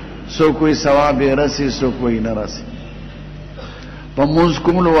دی سو کوئی ثواب رسی سو کوئی نه رسی په موږ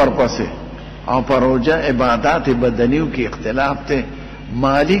کوم ورپسې او پر روزه عبادت بدنیو کې اختلاف ته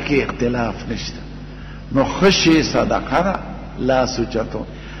مالی کې اختلاف نشته نو خشي صدقه لا سوچتو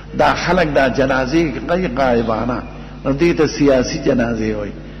دا خلق دا جنازي غایبانه نو دې ته سیاسي جنازي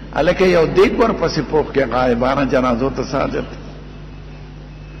وای الکه یو دیګ ور پسې پوښ کې غایبانه جنازو ته ساجت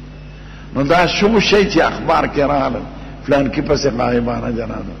نو دا شو شي چې اخبار کې راغله فلان کې پسې غایبانه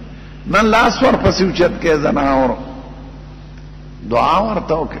جنازه نن لاس ور پسې اوچت کې زناور دعا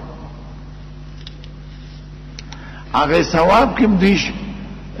ورته وکړه هغه ثواب کوم دیش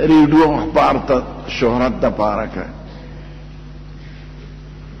ریډیو اخبار ته شهرت د پاره کوي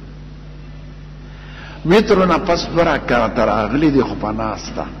ویترونه پس برکه تر اغلی دی خو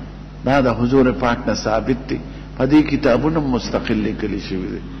پناستا دا د حضور پاک نه ثابت دی په دې کتابونو مستقل لیکل شوی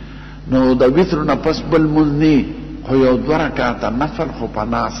دی نو د ویترونه پس بل مزنی خو یو برکه ته نفل خو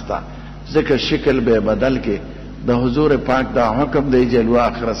پناستا ځکه شکل به بدل کې د حضور پاک دا حکم دی جلو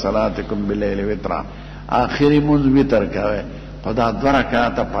اخر صلاتکم باللیل وترا آخری منځ وتر کوي خدا برکه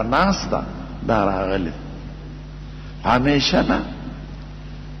ته پناستا دا راغلی همیشه نه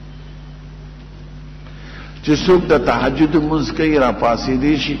چې څوک د تهجد منځ کوي را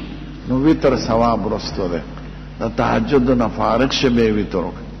پاسېدی شي نو وتر ثواب ورستو ده د تهجد نه فارغ شبه وتر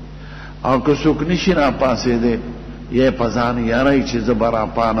او که څوک نشي را پاسېدی یې پزان یاري چې زبر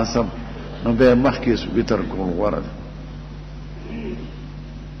پانسم نو به مخکې وتر کول غوړه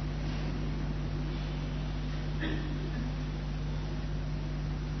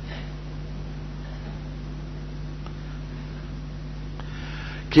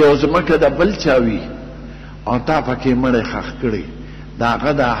کې اوس مکه د بل چاوي او تا پکې مړې خخ کړي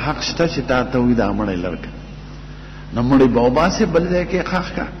داغه د حق شته چې تا ته وي دا مړې لړک نو مړې بابا سي بل ځای کې خخ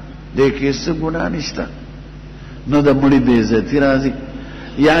کا دې کې څه ګناه نشته نو د مړې بې عزتي راځي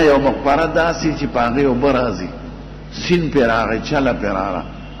یا یو مقبره داسي چې پاغه او برازي سین پیراغه چاله پیراره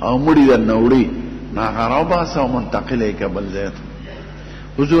او مړې د نوړي ناغراو باسه او منتقله کې بل ځای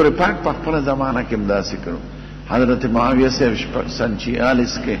حضور پاک په خپل زمانہ کې داسي کړو حضرت معاویه صاحب سن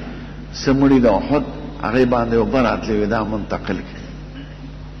 46 کې سمړي د احد هغه باندې وبرات لوي دا منتقل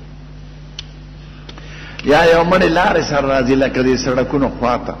یا یو منی لارې سره راځي لکه دې سړکونو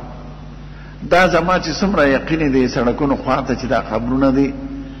خواته دا زما چې څومره یقیني دي سړکونو خواته چې دا خبرونه دي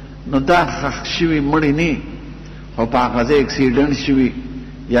نو دا خخ شوي مړی نه او په هغه ځای اکسیډنټ شوي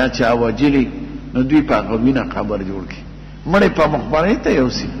یا چا وجلی نو دوی په هغه وینه خبر جوړ کړي مړی په مخبرې ته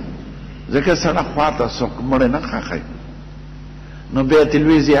یوسي ځکه سړک خواته څوک مړی نه خخی نو بیا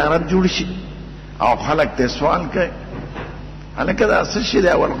تلوي زیارت جوړ شي او خلق ته سوال کوي هلکه دا څه شي دی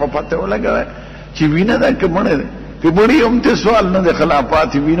اول خو پته ولګوي چې وینه دا کمړه ده که مړی هم ته سوال نه د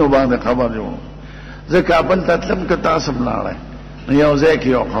خلافات وینو باندې خبر جوړ ځکه بل تطلم که تاسو بلاړه نو یو ځای کې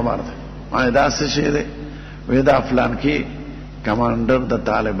یو خبر ده ما دا څه شي دی وې دا فلان کې کمانډر د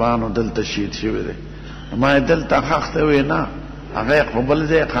طالبانو دلته شهید شوی دی ما دلته خخته وې نه هغه خپل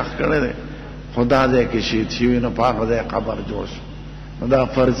ځای خخ کړی دی خدا دې کې شهید شوی نه پاغه ځای خبر جوړ دا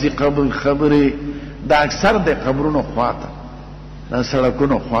فرضی قبر خبري دا اکثر د قبرونو خواته دا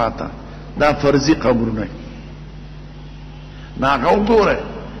سړکونو خواته دا فرضی قبرونه نا غوړه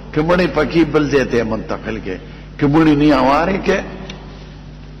کمړې پکې بل ځای ته منتقل کې کمړې نه اواره کې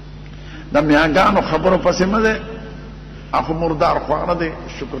د میاګانو خبرو پسې مده اخو مردار خوانه دي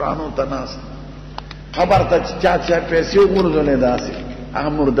شکرانو تناس خبر ته چا پیسې ورغلې داسې هغه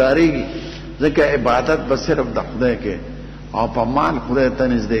مرداريږي ځکه عبادت به صرف د خدای کې او په مال خدای ته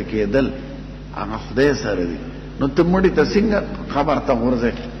نږدې کېدل هغه خدای سره دی نو ته مړی ته څنګه خبر ته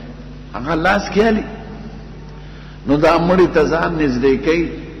ورځي هغه لاس کېالي نو دا مړی ته ځان نږدې کوي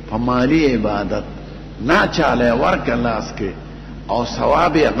په مالی عبادت نه چاله ورکه لاس کې او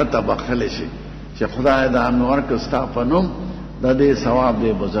ثواب یې هغه ته بخښلی شي چې خدای دا مې ورکړ ستا په نوم د دې ثواب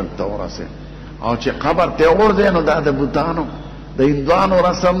دې بزرګ ته ورسې او چې قبر ته غورځې نو دا د بوتانو د هندوانو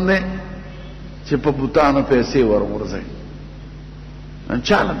رسم دی چې په بوتانو پیسې ورغورځوي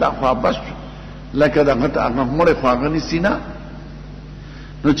چاله دا خوا بس لکه دغه ته هغه مړی خو هغه نیسي نه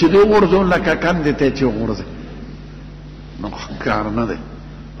نو چې دې غورځول لکه کندې ته چې غورځي نو کار نه دی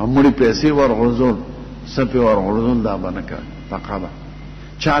مړی پیسې ورغورځول سپې ورغورځول دا به نه کوي په قبر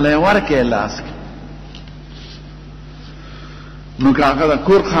چاله یې ورکړې لاس کې نو که هغه د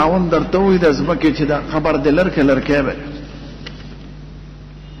کور خاوند درته ووایي د ځمکې چې دا قبر دې لرکې لرکې به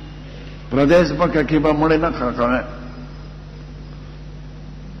پردی ځمکه کې به مړی نه ښخوی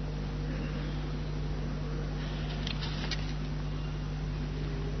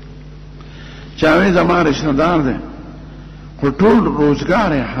چاوی زما رشتہ دار دی خو ټول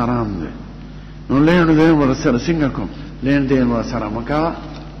روزګار یې حرام دی نو لین دین ورسره څنګه کوم لین دین ورسره مه کوه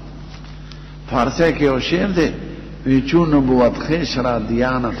فارسی کې یو شعر دی وی چون نبوت خیش را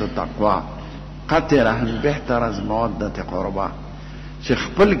دیانت و تقوا قطع رحم بهتر از مودت قربا چې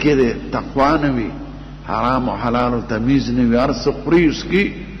خپل کې دی تقوا نه وي حرام و حلال و تمیز نه وي هر څه خوري اوس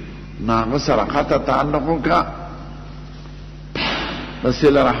کې نو هغه سره قطع تعلق وکړه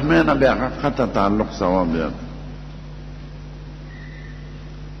بسیل رحمین بیا قطع تعلق ثواب دی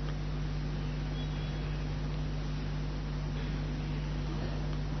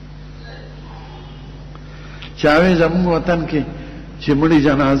چاوی زمون وطن کې چې مړی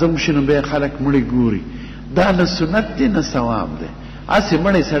جنازه مشنو به خلک مړی ګوري دا نه سنت دی نه ثواب دی اسی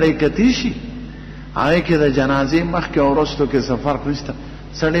مړی سړی کتی شي هغه کې د جنازې مخکې او وروسته کې سفر نشته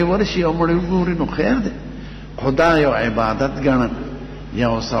سړی ورشي او مړی ګوري نو خیر دی خدا یو عبادت ګڼل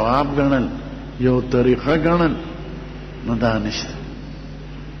یو ثواب ګڼل یو طریقه ګڼل نو دا نشته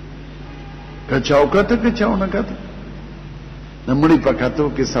که چوکته که چاونه کته د مړی په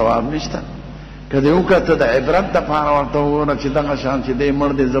کتو کې ثواب نشته که دې وکته د عبرت دپاره ورته وګوره چې دغه شان چې دی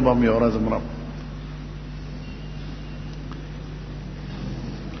مړ دی زه به هم یو ورځ مرم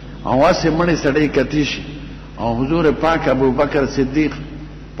او هسې مړی سړی کتی شي او حضور پاک ابوبکر صدیق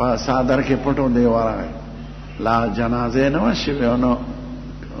په څادر کې پټو دی ورغی لا جنازې نه وه شوې او نو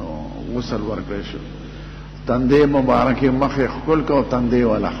غسل ورکړی شو تندې مبارکې مخې ښکل که او تندې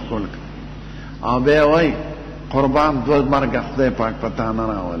والا ښکل که او بیا وایي قربان دوه مرګه خدای پاک په تا نه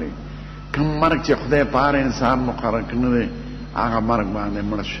راولي کوم مرګ چې خدای په هر انسان مقرر کړی دی هغه مرګ باندې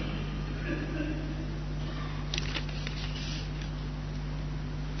مړ شو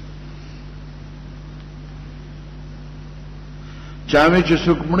چاوی چې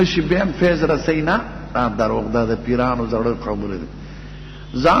څوک مړ شي بیا هم فیض رسوي نه دا دروغ دا د پیرانو زړه خبرې دي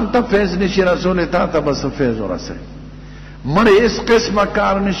ځان ته فیض نشي رسولی تا ته به څه فیض ورسوي مړی هېڅ قسمه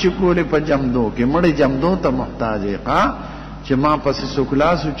کار نشي کولی په جمدو کې مړی جمدو ته محتاج یې چې ما پسې څوک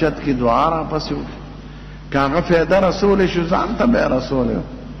لاس اوچت کړي دعا را پسې وکړي که هغه فایده رسولی شو ځان ته به یې رسولی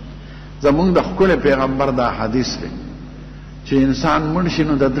زمونږ د ښکلی پیغمبر دا حدیث دی چې انسان مړ شي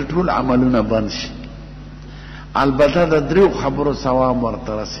نو د ده ټول عملونه بند شي البته د دریو خبرو ثواب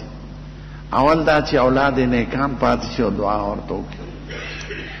ورته رسي اول دا چې اولاد نیکان پاتې شي او دعا ورته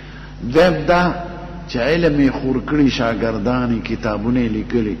وکړي دویم دا چې علم یې خور کړي شاګردان کتابونه یې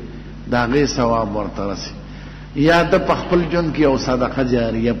لیکلي د هغې ثواب ورته رسي یا د په خپل ژوند کې یو صدقه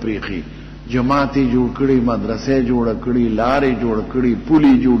جاریه پرېښي جماعت یې جوړ کړي مدرسې جوړه کړي لارې جوړ کړي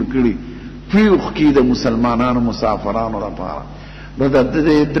پولې جوړ کړي پریوښ کړي د مسلمانانو مسافرانو لپاره نو د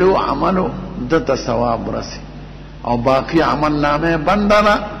دې درو عملو دته ثواب رسي او باقي عمل نامه بنده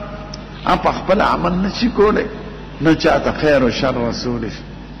ده په خپل عمل نشي کولی نو چاته خیر و شر رسول شي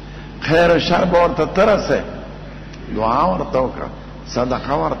خیر و شر به ورته ته رسې دعا ورته وکړه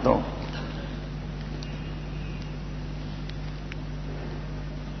صدقه ورته وکړه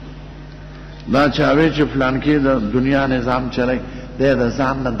دا چاوی چې فلان کې د دنیا نظام چلی دی د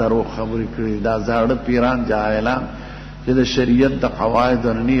ځان نه دروغ خبرې کړي دا زاړه پیران جاهلان چې د شریعت د قواعد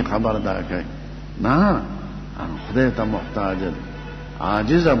نه خبردار کوي نه خدای ته محتاج دي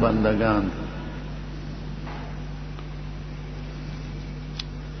عاجزه بندگان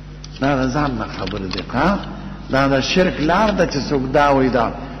دا د ځان نه خبرې دي دا د شرک لار ده چې څوک دا وایي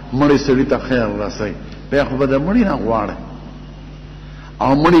دا مړي سړي ته خیر رسوي بیا خو به د مړي نه غواړي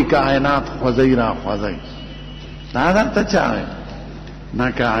او مړی کائنات خوځي را خوځي دا درته چا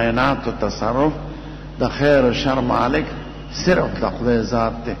نه کائنات و تصرف د خیر و شر مالک صرف د خدای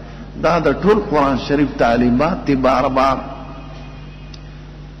ذات دی دا د ټول قرآن شریف تعلیمات دی بار بار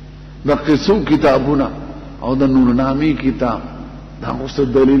د قصو کتابونه او د نورنامي کتاب دا اوس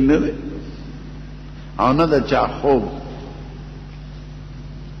دلیل نه دی او نه د چا خوب.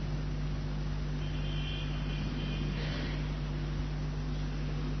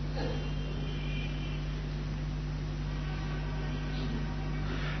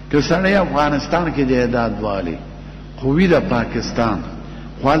 که سړی افغانستان کې جایداد والی خوی د پاکستان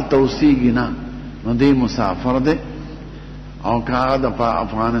خوال توسیږي نه نو دی مسافر دی، او که هغه د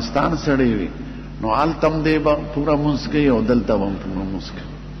افغانستان سړی وي نو هلته دی به پوره مونځ کوي او دلته به هم پوره مونځ کوي.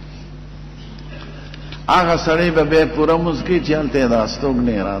 هغه سړی به بیا پوره مونځ کوي چې هلته یې د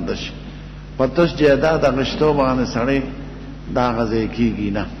استوګنې اراده شي. په تش جایداد اخیستو باندې سړی دا غځی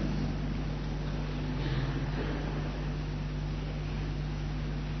کېږي نه.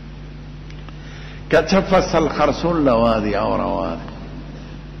 کچه فصل خرسون لوا دی او روا دی.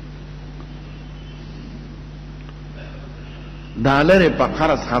 ډالر په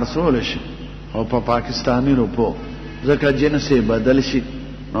قرض خرڅول شي او په پاکستانی روپو، ځکه جنس یې بدل شي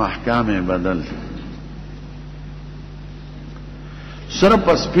نو احکام یې بدل شي. سره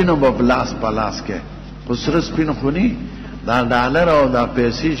په سپینو به پلاس پلاس کې خو سره سپینو خو نه، دا ډالر او دا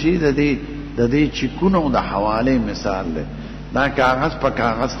پیسې شي د دې چیکونو د حوالې مثال دی. دا کاغذ په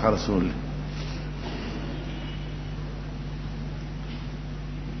کاغذ خرڅول.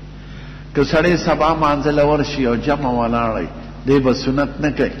 که سړی سبا مانځل ورشي او جمع ولاړی دی به سنت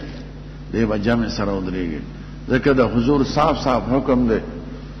نه کوي، دی به جمع سره ودرېږي، ځکه د حضور صاف صاف حکم دی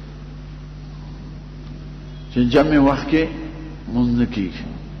چې جمع وخت کې مونځ نه کېږي،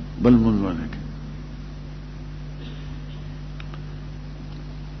 بل مونځ ونه کوي.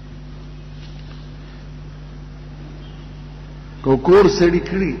 که کور سړي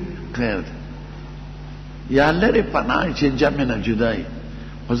کړي خیر دی، یا لرې پناه چې جمع نه جدایي.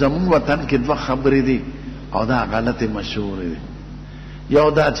 خو زمون وطن کې دوه خبرې دي او دا غلطې مشهورې دي. یو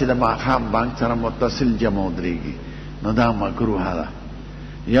دا چې د ماښام بانک سره متصل جمع ودرېږي نو دا مکروه ده،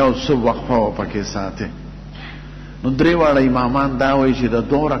 یو څه وقفه و پکې ساتي. نو درې واړه امامان دا وایي چې د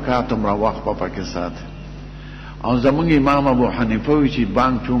 2 رکعات عمره وقفه پکې ساتي. او زمونږ امام ابو حنیفه وایي چې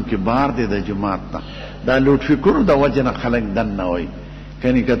بانک چونکې بار دی د جماعت نه، دا لوټ فکرو د وجه نه خلک دننه وایي.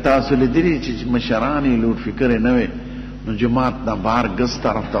 کنې که تاسو لیدلي چې مشران یې لوټ فکرې نه وی نو جماعت نه بار ګس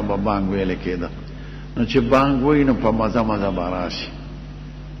طرف ته به بانګ ویل کېده، نو چې بانګ وایي نو په مزه مزه به راشي.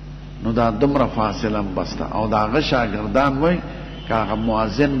 نو دا دومره فاصله هم بسته. او د هغه شاګردان وایي که هغه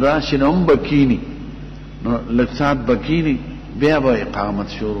مؤذن راشي نو هم به کیني، نو لږ ساعت به کیني بیا به اقامت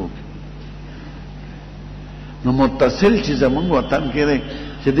شروع کړي. نو متصل چې زمونږ وطن کې دی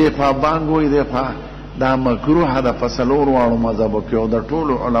چې دی خوا بانګ وایي دی خوا دا مکروه ده په 4 واړو مذهبو کې او د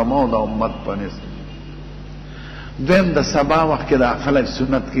ټولو علماو د امت په نسبت. دویم د سبا وخت کې دا خلک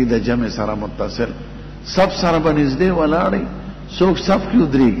سنت کې د جمع سره متصل صف سره به نږدې ولاړی، څوک صف کې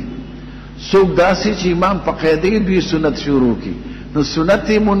ودرېږي، څوک داسې چې امام په قاعده دوی سنت شروع کړي نو سنت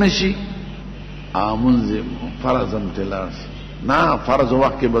یې مو نشي مونځ فرض هم تلاړ شي. نه، فرض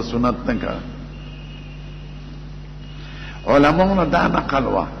وخت کې به سنت نه کوه. علماو نه دا نقل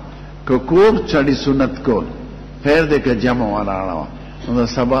وه که کور چړي سنت کول خیر دی که جمع ولاړه وه نو د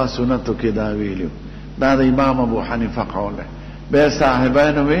سبا سنتو کې دا ویلي. دا د امام ابو حنیفه قول دی. بیا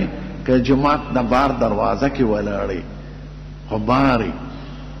صاحبانو وی که جماعت نه بار دروازه کې ولاړی خو باری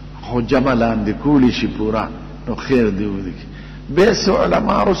خو جمع لاندې کولی شي پورا نو خیر دی ودی. بیا څو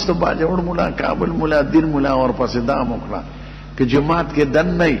علما رستو باجوړ مولا کابل مولا دین مولا ورپسې دا وکړه که جماعت کې دن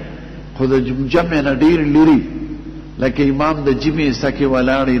نه خو د جمع نه ډېر لري، لکه امام د جمعې سکې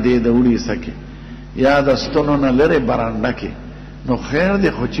ولاړې دی د وړي سکې یا د ستنو نه لرې برانډه کې نو خیر دی،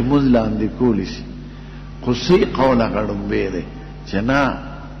 خو چې مونځ لاندې کولی شي. خو صحیح قول هغه ډومبی دی چې نه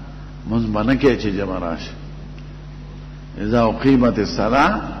مونځ به نه کوې چې جمع راشي. اذا اقیمت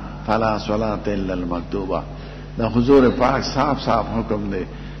الصلاة فلا صلاة الا المکتوبه. د حضور پاک صاف صاف حکم دی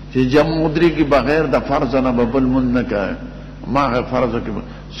چې جمع ودرېږي بغیر د فرض نه به بل مونځ نه کوي. ما هغه فرضو کې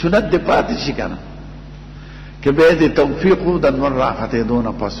سنت دې پاتې شي که نه، که بیا دې توفیق و د نور راختېدو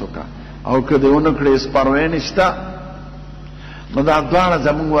نه پس وکړه، او که دې ونه کړې هېڅ پروا نشته. نو دا دواړه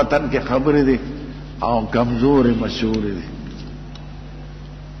زمونږ وطن کې خبرې دي او کمزورې مشهورې دي.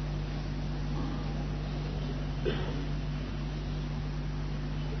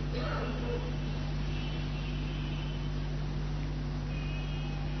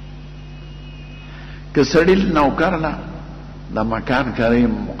 که سړي نوکر له د مکان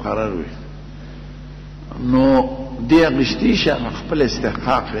کریم مقرر وي نو دی اغشتی شه خپل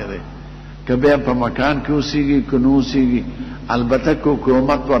استحقاق لري، که بیا په مکان کې اوسېږي که نه اوسېږي. البته که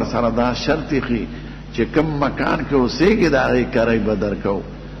حکومت ور سره دا شرط خي چې کوم مکان کې اوسېږي د هغې کرۍ به درکو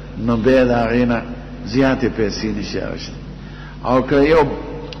نو بیا د هغې نه زیاتې پیسې نشي اخیستی. او که یو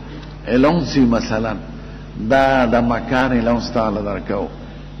الاونس مثلا دا د مکان الاونس تاله درکو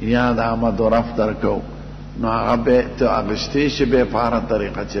یا د آمد و رفت درکو نو هغه به ته اغشتی شي به په هره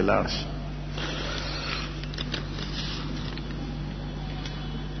طریقه چې لاړ شي.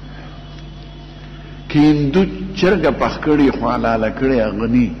 که هندو چرګه پخ کړي خو حلاله کړي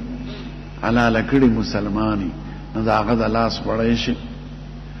غني حلاله کړي مسلمانی نو د هغه د لاس وړی شي.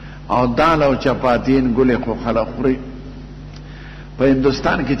 او دال او چپاتین ګلې خو خلک خوري. په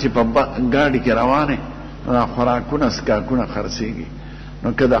هندوستان کې چې په ګاډي کې روانې نو خوراکونه سکاکونه خرڅېږي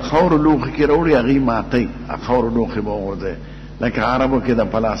نو که د خاورو لوښي کې راوړي هغې ماتئ خاورو لوښي به وغورځوي لکه عربو کې د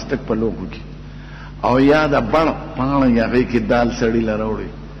پلاستیک په لوښو کې او یا د بړ پاڼه هغې کې دال سړي له راوړي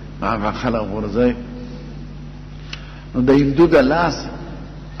نو هغه خلک غورځوي. نو د هندو د لاس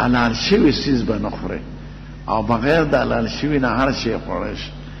حلال شوي څیز به نه خوري او بغیر د حلال شوي نه هر شی خوړی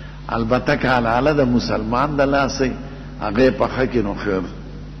شي. البته که حلاله د مسلمان د لاسئ هغې پخه کې نو خیر.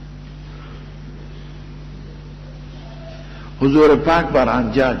 حضور پاک به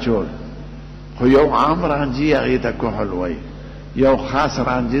رانجا چول خو یو عام رانجی هغې ته کحل وای یو خاص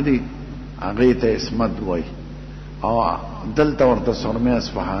رانجی دی هغې ته اسمت وای او دلته ورته سرمه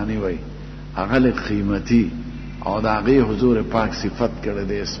اصفهاني وای هغه لږ قیمتي او د هغې حضور پاک صفت کړی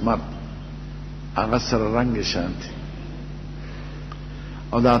دی اسمت هغه سره رنګ شانتي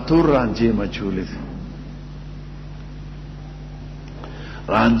او دا تور رانجې مچولی دی.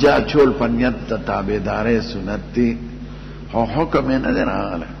 رانجا چول په نیت د تابعدارۍ سنت دی خو حکم یې نه دی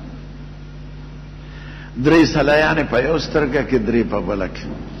راغلی. درې سلیانې په یو سترګه کې درې په بله کې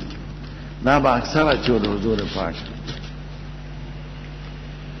دا به اکثره چول حضور پاک.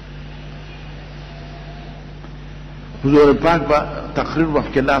 حضور پاک به تقریر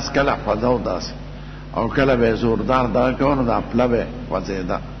وخت کې لاس کله خوځه او داسې او کله به یې زوردار دغه کوه نو دا پله به یې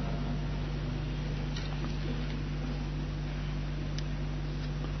خوځېده.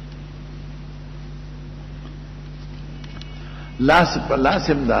 لاس په لاس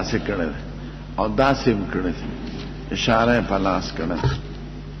هم داسې کړی دی او داسې هم کړی دی اشاره یې په لاس کړی.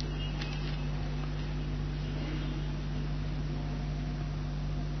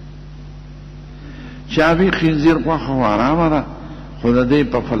 چاوي خنزیر غوښه خو ارامه ده خو د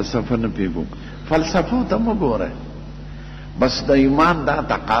دې په فلسفه نه پوهېږو. فلسفو ته مه ګورئ بس د ایمان دا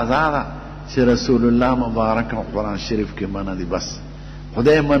تقاضا ده چې رسول الله مبارک او قرآن شریف کې منع دي. بس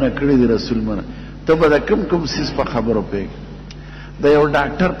خدای منع کړي دي رسول منع. ته به د کوم کوم څیز په خبرو پوهېږي. د یو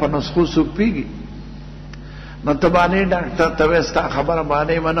ډاکټر په نسخو څوک پوهېږي نو ته باندې ډاکټر ته وایې ستا خبره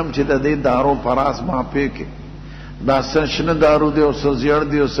باندې منم چې د دې دارو په راز ما پوهېږي دا څه شنه دارو دی او څه زیړ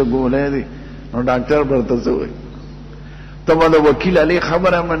دی او څه ګولی دی نو ډاکټر به ورته څه وایي. ته به د وکیل علي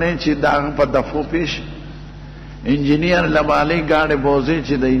خبره منې چې د هغه په دفعو پېښ انجینیر لبالۍ ګاډې بوځې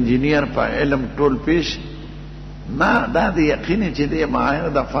چې د انجینیر په علم ټول پېښ نه دا د یقین چې دی ماهر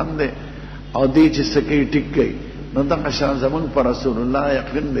د فن دی او دی چې څه کوي ټیک کوي نو دغه شان زمونږ په رسول الله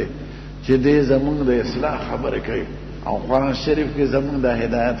یقین دی چې دی زمونږ د اصلاح خبرې کوي او قرآن شریف کې زمونږ د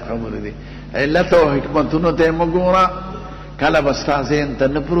هدایت خبرې دي. علت او حکمتونو ته یې مه ګوره کله به ستا ذهن ته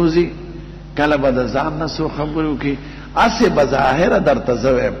نه پروزي کله به د ځان نه څو خبرې وکړي هسې بظاهره درته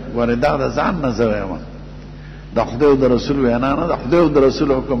زه وایم ګورې دا د ځان نه زه وایم د خدای او د رسول وینا نه د خدای او د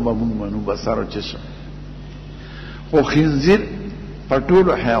رسول حکم به مونږ منو بس هر چشم. خو خنزیر په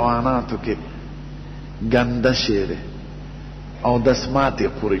ټولو حیواناتو کې ګنده شی دی او دسمات یې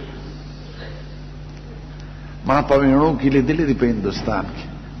خوري. ما په ویڼو کې لیدلی دي په هندوستان کې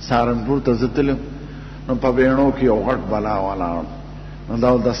سهارنپور ته زه تلم نو په ویڼو کې یو غټ بلا ولاړ نو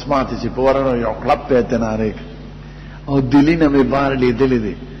دا دسمات چې په ورنو یو کلپ په اعتنارې او دلینه مې بار لیدلی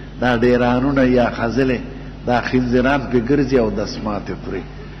دي دا ډیرانونه یا خزلې دا خنزیران پې ګرځي او دسمات یې خوري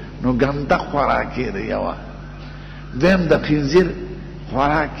نو ګنده خوراکې دی یوه. دویم د خنزیر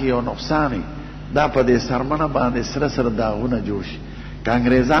خوراک یو نقصان دا په دې سرمنه باندې سره سره داغونه جوړ شي. که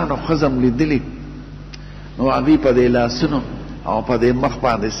انګریزانو ښځم لیدلي نو هغوی په دې لاسونو او په دې مخ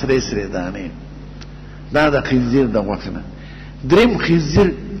باندې سرې سرې دانې دا د خنزیر د غوښې نه. دریم خنزیر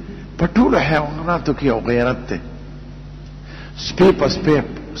په ټولو حیواناتو کې یو غیرت دی. سپی په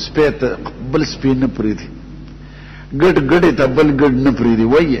سپی ته بل سپی نه پرېږدي ګډ ګډې ته بل ګډ نه پرېږدي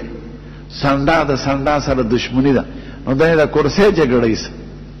وایي سنډا د سنډا سره دشمني ده نو دا یې د کرسۍ جګړه سه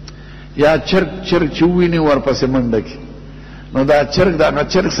یا چرګ چرګ چې وویني ورپسې منډه کړي نو دا چرګ د هغه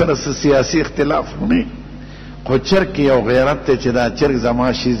چرګ سره څه سیاسي اختلاف نه خو چرګ کې یو غیرت دی چې دا چرګ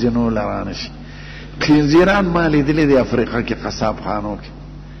زما شي ځینو لرانه شي. خنزیران ما لیدلي دي افریقا کې قصاب خانو کې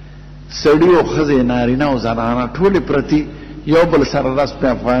سړي او ښځې نارینه او زنانه ټولې پرتي یو بل سره رس په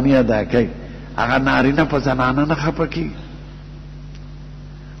افغاني ادا کوي. هغه نارینه په زنانه نه خفه کېږي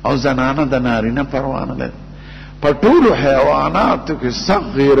او زنانه د نارینه پروا نه لري. په ټولو حیواناتو کې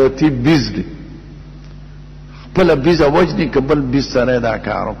سخت غیرتي بیز دی خپل بیزه وجني که بل بیز سره دا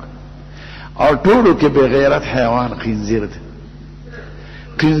کار وکړي. او ټولو کې بې غیرت حیوان خنزیر دی.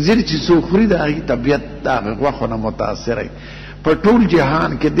 خنزیر چې څوک خوري د هغې طبیعت د هغې غوښو نه متاثره وي. په ټول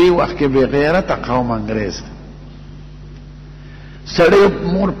جهان کې دې وخت کې بې غیرته قوم انګریز دی. سړی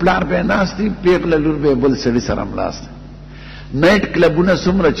مور پلار به ناست دي، پیغله لور به بل سړي سره ملاست. نایټ کلبونه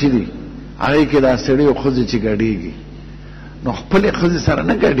څومره چې دي هغې کې دا سړي او ښځې چې ګډېږي نو خپلې ښځې سره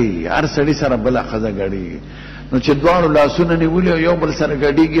نه ګډېږي، هر سړي سره بله ښځه ګډېږي. نو چې دواړو لاسونه نیولي او یو بل سره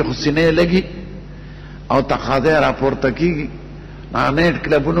ګډېږي خو سینې لګي او تقاضی راپورته کېږي. نایټ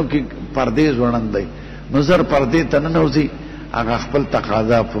کلبونو کې پردې ځوړند دی، نو زر پردې ته ننوځي هغه خپل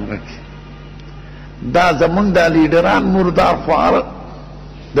تقاضا پوره کړي. دا زمونږ د لیډران مردار خواره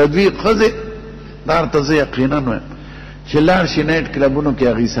د دوی ښځې دا ورته زه یقینا وایم چې لاړ شي نایټ کلبونو کې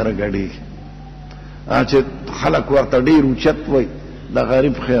هغې سره ګډېږي چې خلک ورته ډېر اوچت وایي د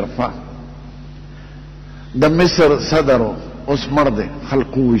غریب خیرخوا. د مصر صدر اوس مړ دی،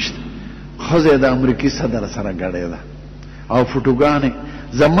 خلق وویشت، ښځه د امریکي صدر سره ګډېده. او فوټوګانې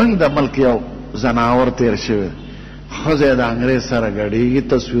زمونږ د ملک یو زناور تیر شوی، ښځه د انګریز سره ګډېږي،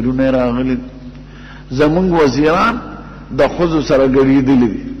 تصویرونه یې راغلي. زمونږ وزیران د ښځو سره ګډېدلي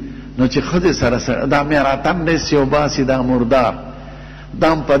دي. نو چې ښځې سره دا میراتن دی سیوباسي دا مردار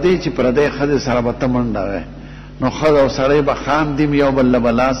دا هم په دې چې پردی ښځې سره به ته منډه وی نو ښځه او سړی به خاندي یو بل له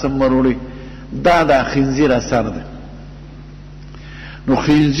به لاس هم وروړي. دا د خنزیر اثر دی. نو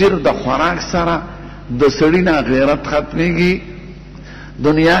خنزیر د خوراک سره د سړي نه غیرت ختمیږي.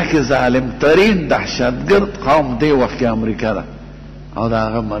 دنیا کې ظالم ترین دهشتګرد قوم دی وخت کې امریکا ده او د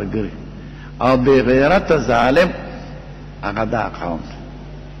هغه ملګري، او بې غیرته ظالم هغه دا قوم دی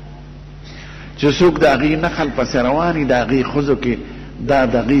چې څوک د هغې نقل پسې روان وي د هغې ښځو کې دا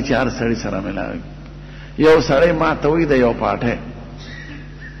د هغې چې هر سړي سره ملاوي. یو سړی ما ته وایي د یو پاټی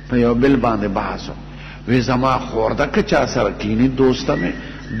په یو بل باندې بحث وی زما خورده که چا سره کینی دوسته مې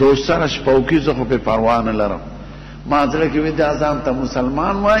دوست سره شپوکي زه خو پې پروا نه لرم. ما زړه کې وي دا ځان ته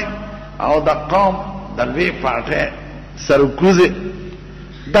مسلمان وای او د قوم د لوی پاټی سرکوزې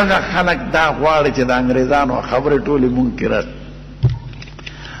دغه خلک دا غواړي چې د انګریزانو خبرې ټولې منکرات.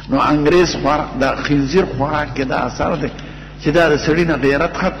 نو انګریز د خنزیر خوراک کې دا اثر دی چې دا د سړي نه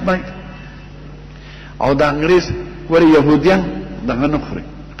غیرت ختموي. او د انګریز ولې یهودیان دغه نه خوري،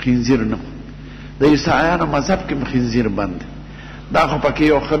 خنزیر نه خوري. د عیسایانو مذهب کې خنزیر بند دی. دا خو پکې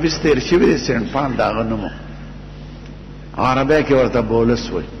یو خبیث تیر شوی دی سینټ پال د هغه نوم عربی کې ورته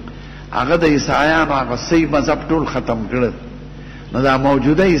بولس وایي. هغه د عیسایانو هغه صحیح مذهب ټول ختم کړی. نو دا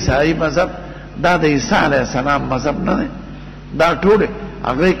موجوده عیسائی مذهب دا د عیسی علیه السلام مذهب نه دی. دا ټول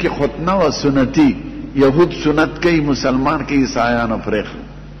هغه کې ختنه و سنتي یهود سنت کوي، مسلمان کې عیسایانو فریق.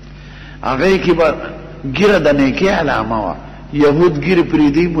 هغه کې به ګیره د نیکۍ علامه وه، یهود ګیرې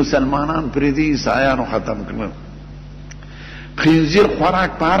پرېږدي، مسلمانان پرېږدي، عیسایانو ختم کړل. خنزیر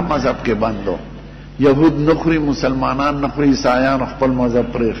خوراک په هر مذهب کې بند و. یهود نه خوري، مسلمانان نه خوري، عیسایانو خپل مذهب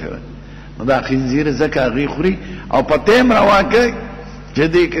پرېښی دی. نو دا خنزیر ځکه هغې خوري او په تیم روا کوي چې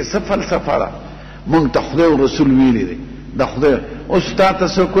دې کې څه فلسفه ده. مونږ ته خدای او رسول ویلي دی د خدای. اوس تا ته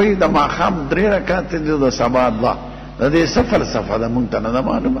څوک وایي د ماښام 3 رکعتې دي د سبا 2، د دې څه فلسفه ده مونږ ته نه ده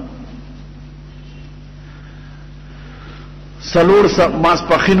معلومه. څلور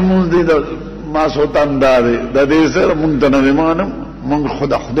ماسپښین مونځ دی د ماسخوتن دا دی، د دې سره مونږ ته نه دی معلوم. مونږ خو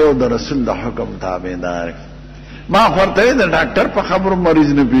د خدای او د رسول د حکم تابعدار. ما خو ورته وایي د ډاکټر په خبرو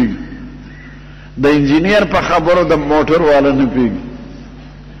مریض نه پوهېږي، د انجینیر په خبرو د موټر والا نه پوهېږي،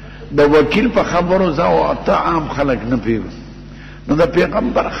 د وکیل په خبرو زه او ته عام خلک نه پوهېږو. نو د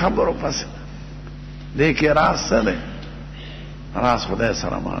پیغمبر خبرو پسې دې کې راز څه دی؟ راز خدای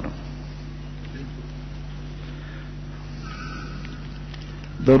سره معلوم.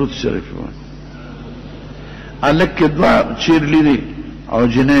 درود شریف وایي. هلک کې 2 چیرلی دي او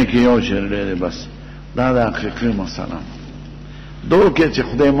جنۍ کې 1 چیرلی دی. بس دا د حقیقي مسله دو کې چې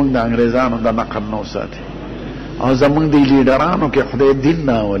خدای مونږ د انګریزانو د نقل نه وساتي او زمونږ د لیډرانو کې خدای دین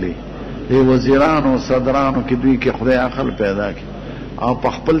نه اولي، د وزیرانو صدرانو کې دوی کې خدای عقل پیدا کړي او په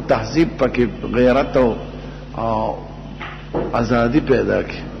خپل تهذیب پکې غیرت او ازادي پیدا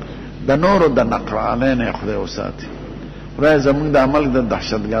کړي. د نورو د نقرانۍ نه خدای وساتي. خدای زمونږ د عمل د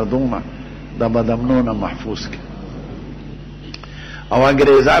دهشتګردونو د بدامنونو محفوظ کړي. او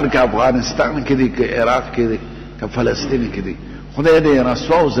انګریزان که افغانستان کې دي که عراق کې دي که فلسطین کې دي خدای دې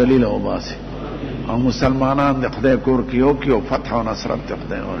رسوا او ذلیله وباسي او مسلمانان د خدای کور کې یو کې او فتح او نصرت د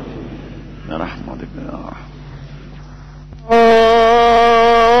خدای ورکړي. رحمتک یا رحمت.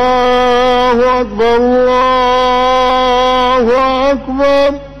 الله اکبر الله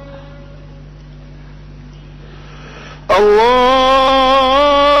اکبر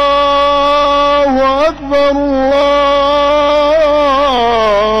الله اکبر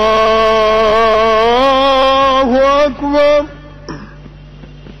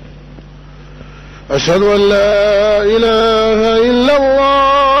أشهد أن لا إله إلا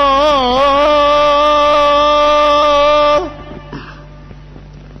الله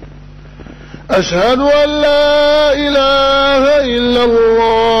أشهد أن لا إله إلا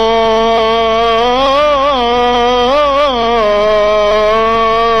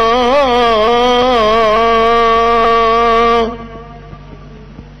الله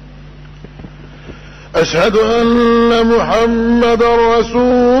أشهد أن محمدا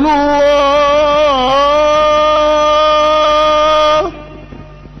رسول الله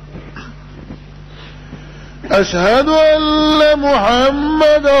أشهد أن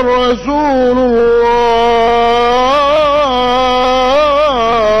محمدا رسول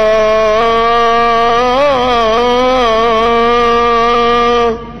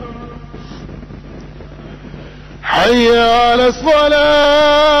الله حي على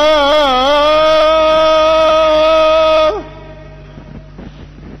الصلاة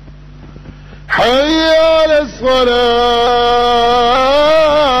حي على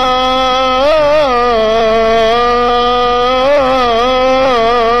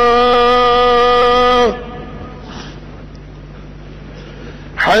الصلاة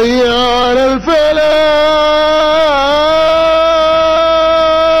حي على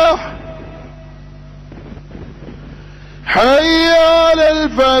الفلاح حي على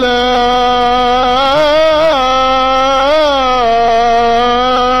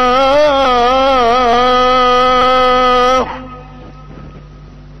الفلاح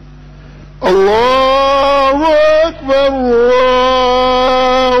الله أكبر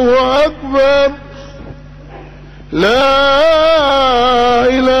الله أكبر لا